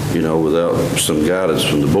 without some guidance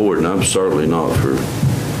from the board. And I'm certainly not for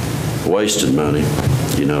wasting money,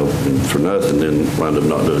 and for nothing, then wind up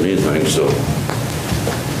not doing anything. So,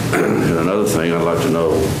 and another thing I'd like to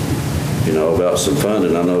know, about some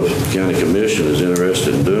funding. I know if the county commission is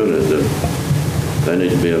interested in doing it, that they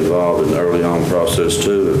need to be involved in the early on process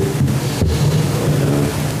too.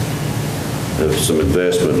 Have some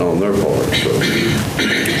investment on their part. So,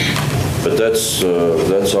 but that's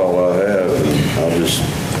all I have. And I just,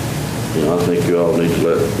 I think you all need to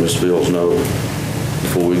let Ms. Fields know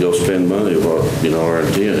before we go spend money what our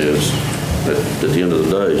intent is at the end of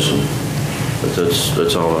the day. So, but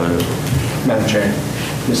that's all I have. Madam Chair,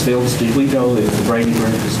 Ms. Fields, do we know if the Brady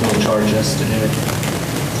Group is going to charge us to do it?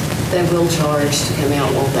 They will charge to come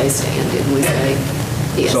out, won't they, Stan? Didn't we say?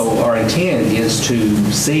 Yes. So our intent is to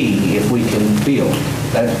see if we can build.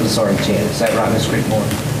 That was our intent. Is that right, Ms. Creekmore?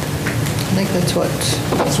 I think that's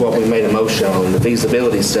That's what we made a motion on. The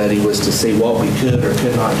feasibility study was to see what we could or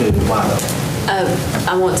could not do in White Oak.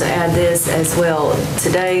 I want to add this as well.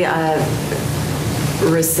 Today I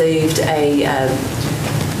received a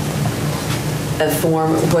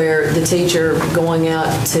form where the teacher going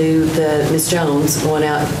out to Ms. Jones, going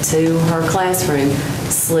out to her classroom,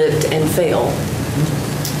 slipped and fell.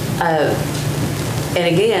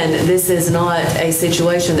 And again, this is not a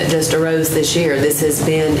situation that just arose this year. This has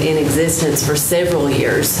been in existence for several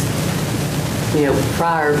years,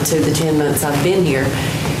 prior to the 10 months I've been here.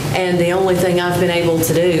 And the only thing I've been able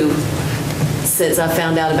to do since I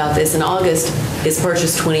found out about this in August is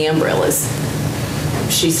purchase 20 umbrellas.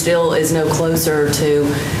 She still is no closer to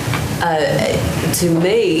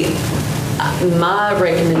me. My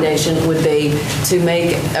recommendation would be to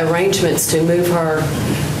make arrangements to move her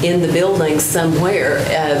in the building somewhere.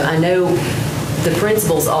 I know the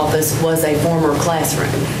principal's office was a former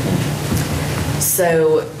classroom.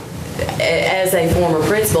 So as a former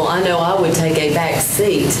principal, I know I would take a back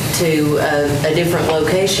seat to a different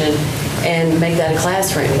location and make that a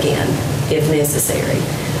classroom again, if necessary.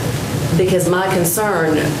 Because my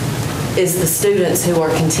concern is the students who are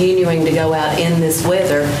continuing to go out in this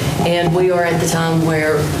weather, and we are at the time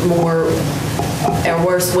where our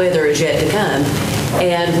worst weather is yet to come.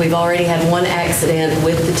 And we've already had one accident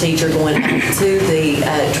with the teacher going out to the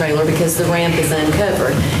trailer because the ramp is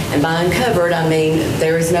uncovered. And by uncovered, I mean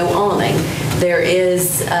there is no awning. There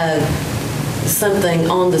is something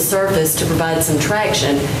on the surface to provide some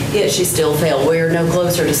traction, yet she still fell. We're no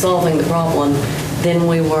closer to solving the problem than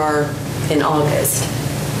we were in August.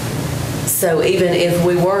 So even if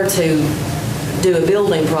we were to do a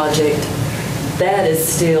building project, that is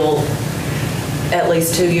still at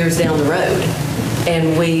least 2 years down the road,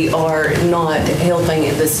 and we are not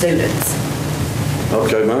helping the students.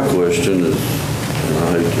 Okay, my question is, and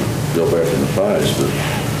I hate to go back in the past, but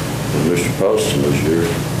when Mr. Poston was here,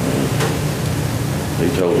 he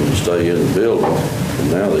told them to stay in the building, and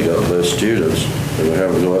now they got less students, and they're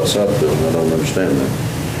having to go outside the building. I don't understand that.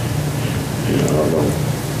 I don't.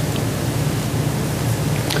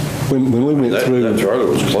 When we went through, that trailer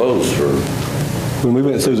was closed for. When we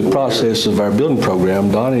went through the process of our building program,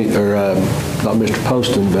 Donnie, or not Mr.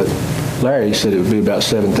 Poston, but Larry said it would be about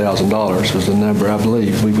 $7,000 was the number, I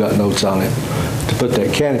believe. We've got notes on it to put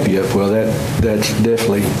that canopy up. Well, that's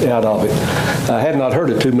definitely out of it. I had not heard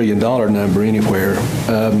a $2 million number anywhere,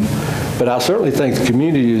 but I certainly think the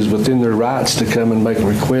community is within their rights to come and make a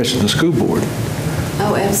request to the school board.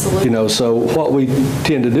 Oh, absolutely. So what we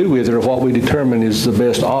tend to do with it, or what we determine is the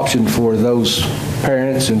best option for those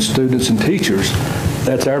parents and students and teachers,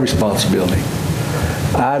 that's our responsibility.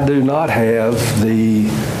 I do not have the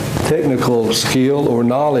technical skill or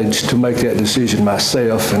knowledge to make that decision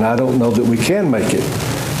myself, and I don't know that we can make it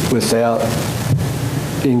without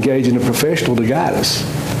engaging a professional to guide us.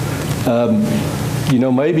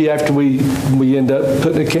 Maybe after we end up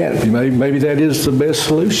putting a canopy, maybe that is the best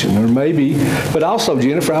solution, or maybe, but also,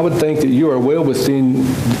 Jennifer, I would think that you are well within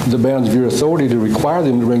the bounds of your authority to require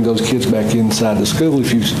them to bring those kids back inside the school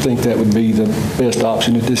if you think that would be the best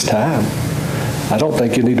option at this time. I don't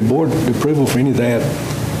think you need a board approval for any of that.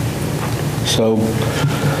 So,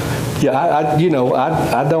 yeah, I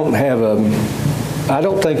don't have I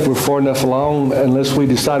don't think we're far enough along unless we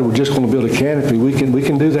decide we're just going to build a canopy. We can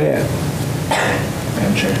do that.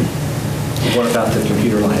 Madam Chair, what about the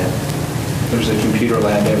computer lab? There's a computer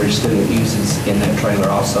lab every student uses in that trailer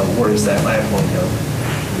also. Where does that lab going to go?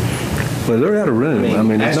 Well, they're out of room. I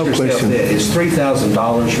mean, there's no question. Is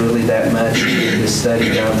 $3,000 really that much to get this study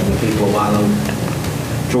done for the people of Milo?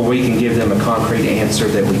 Where we can give them a concrete answer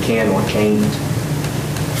that we can or can't?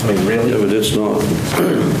 I mean, really? Yeah, but it's not.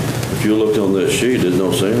 If you look on that sheet, it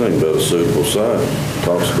don't say anything about a suitable site. It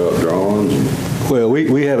talks about drawings. Well,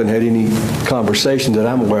 we haven't had any conversations that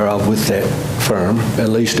I'm aware of with that firm, at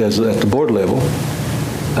least at the board level.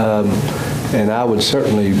 And I would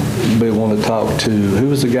certainly want to talk to, who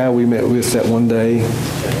was the guy we met with that one day?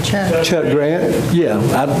 Chuck Grant? Yeah,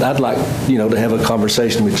 I'd like, to have a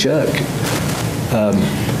conversation with Chuck.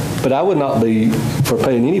 But I would not be for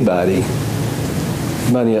paying anybody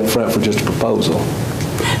money up front for just a proposal.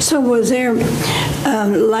 So was there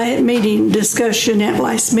discussion at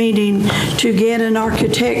last meeting to get an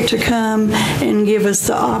architect to come and give us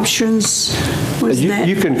the options?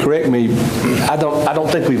 You can correct me. I don't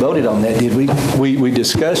think we voted on that, did we? We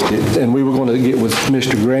discussed it, and we were going to get with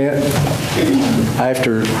Mr. Grant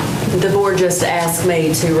after. The board just asked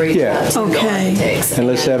me to reach out to the architects. And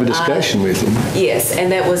let's have a discussion with him. Yes,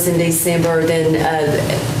 and that was in December. Then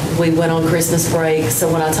we went on Christmas break.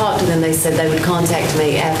 So when I talked to them, they said they would contact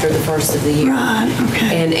me after the first of the year. Right,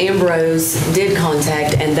 okay. And Ambrose did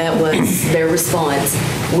contact, and that was their response.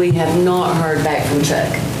 We have not heard back from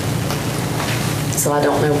Chuck. So I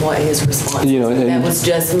don't know what his response is. That was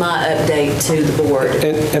just my update to the board.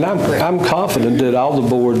 And I'm confident that all the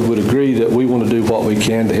board would agree that we want to do what we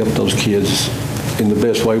can to help those kids in the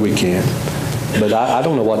best way we can. But I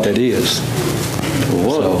don't know what that is.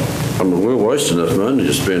 Well, I mean, we're wasting enough money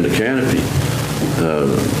to spend a canopy.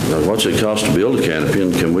 What's it cost to build a canopy,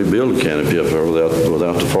 and can we build a canopy up there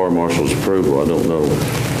without the fire marshal's approval? I don't know.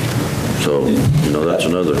 So, that's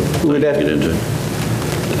another thing to get into.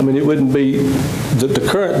 I mean, it wouldn't be,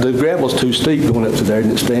 the gravel's too steep going up to there,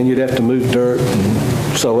 and Stan, you'd have to move dirt.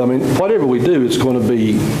 So, I mean, whatever we do, it's going to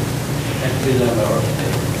be,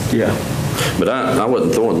 yeah. But I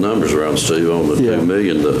wasn't throwing numbers around, Steve, on the $2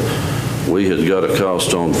 million. We had got a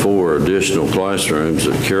cost on 4 additional classrooms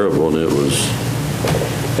at Carroll, and that was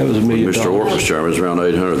 $1 million. Mr. Orchestra, it was around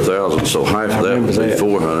 $800,000. So half of that would be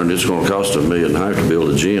 $400,000. It's going to cost $1.5 million to build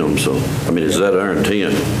a gym. So, I mean, is that our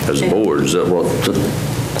intent as a board? Is that what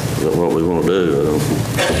we want to do?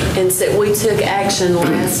 And so we took action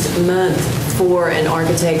last month for an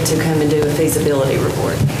architect to come and do a feasibility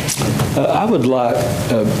report. I would like,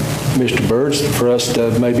 Mr. Bird, for us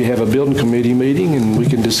to maybe have a building committee meeting, and we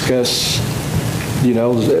can discuss, and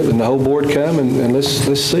the whole board come and let's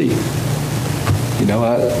see.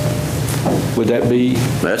 Would that be?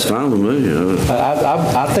 That's fine with me.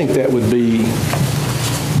 I think that would be,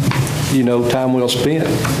 time well spent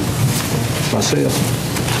myself.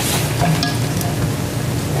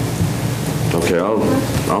 Okay,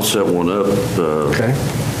 I'll set one up. Okay.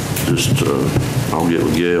 Just I'll get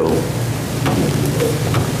with Gail.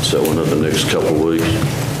 Set one up the next couple of weeks.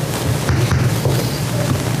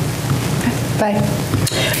 Bye.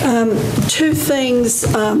 2 things.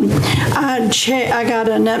 I got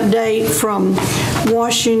an update from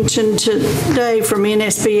Washington today from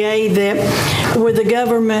NSBA that with the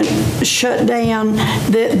government shut down,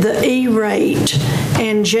 that the E-rate,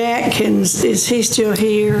 and Jack is he still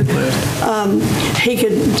here? He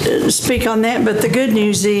could speak on that, but the good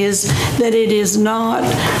news is that it is not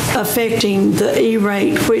affecting the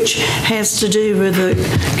E-rate, which has to do with the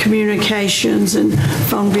communications and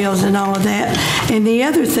phone bills and all of that. And the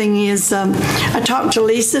other thing is, I talked to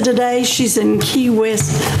Lisa today. She's in Key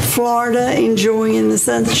West, Florida, enjoying enjoying in the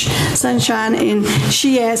sunshine, and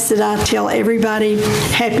she asked that I tell everybody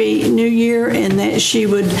Happy New Year and that she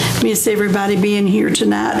would miss everybody being here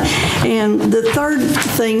tonight. And the third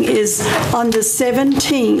thing is on the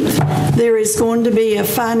 17th, there is going to be a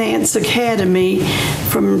Finance Academy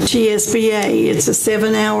from TSBA. It's a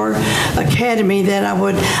 7-hour academy that I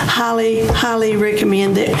would highly, highly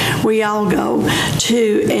recommend that we all go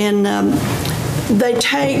to. And they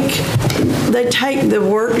take the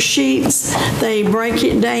worksheets, they break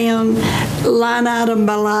it down line item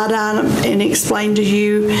by line item and explain to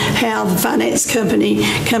you how the finance company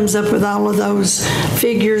comes up with all of those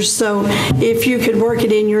figures. So if you could work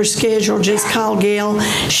it in your schedule, just call Gail.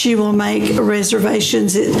 She will make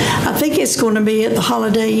reservations. I think it's going to be at the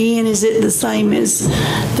Holiday Inn. Is it the same as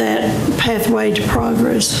that Pathway to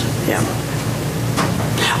Progress? Yeah.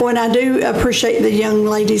 Well, and I do appreciate the young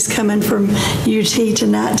ladies coming from UT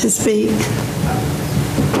tonight to speak.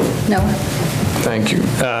 No. Thank you.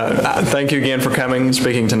 Thank you again for coming and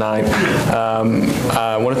speaking tonight.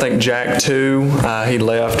 I want to thank Jack, too. He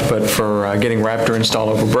left, but for getting Raptor installed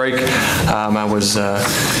over break. I was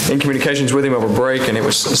in communications with him over break, and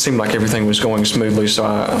it seemed like everything was going smoothly, so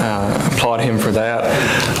I applaud him for that.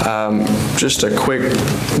 Just a quick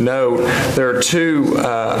note, there are 2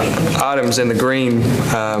 items in the green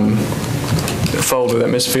folder that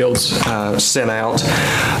Ms. Fields sent out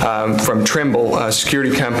from Trimble, a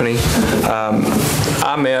security company.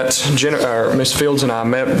 Ms. Fields and I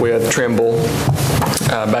met with Trimble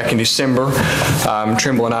back in December.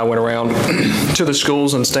 Trimble and I went around to the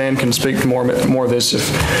schools, and Stan can speak to more of this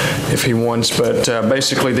if he wants, but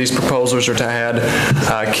basically these proposals are to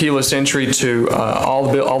add keyless entry to all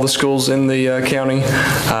the schools in the county.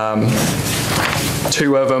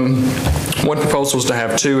 2 of them. One proposal is to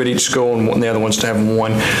have 2 at each school, and the other one's to have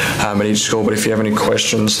 1 at each school. But if you have any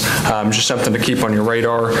questions, just something to keep on your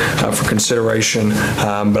radar for consideration.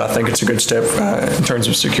 But I think it's a good step in terms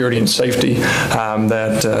of security and safety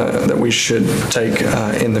that we should take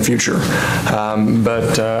in the future.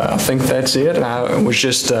 But I think that's it. I was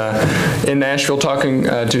just in Nashville talking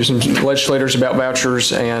to some legislators about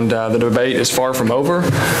vouchers, and the debate is far from over.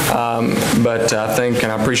 But I think,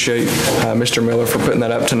 and I appreciate Mr. Miller for putting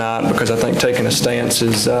that up tonight, because I think taking a stance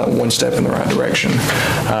is one step in the right direction.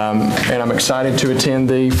 And I'm excited to attend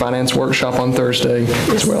the finance workshop on Thursday,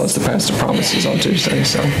 as well as the Pastor Promises on Tuesday.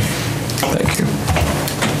 So, thank you.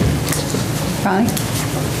 Ronnie?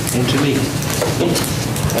 And to me.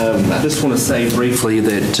 I just want to say briefly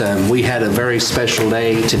that we had a very special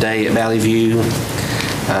day today at Valley View.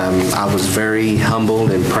 I was very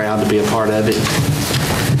humbled and proud to be a part of it.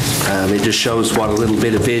 It just shows what a little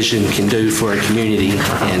bit of vision can do for a community.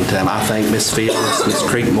 And I thank Ms. Fields, Ms.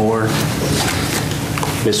 Creekmore,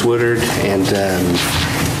 Ms. Woodard, and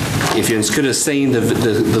if you could have seen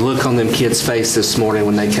the look on them kids' face this morning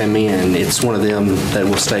when they come in, it's one of them that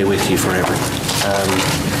will stay with you forever.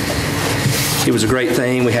 It was a great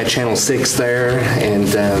thing. We had Channel 6 there, and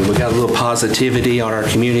we got a little positivity on our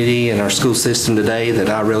community and our school system today that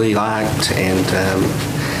I really liked. And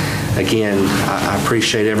again, I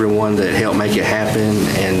appreciate everyone that helped make it happen,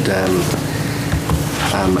 and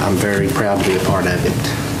I'm very proud to be a part of it.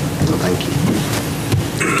 So thank you.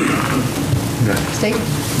 Steve?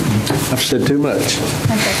 I've said too much.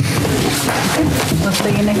 Okay. We'll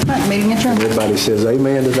see you next month. Meeting adjourned. Everybody says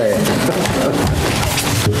amen to that.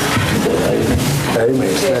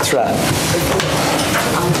 Amen. That's right.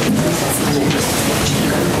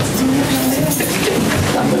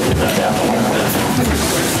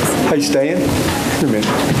 Hey, Stan. Come here.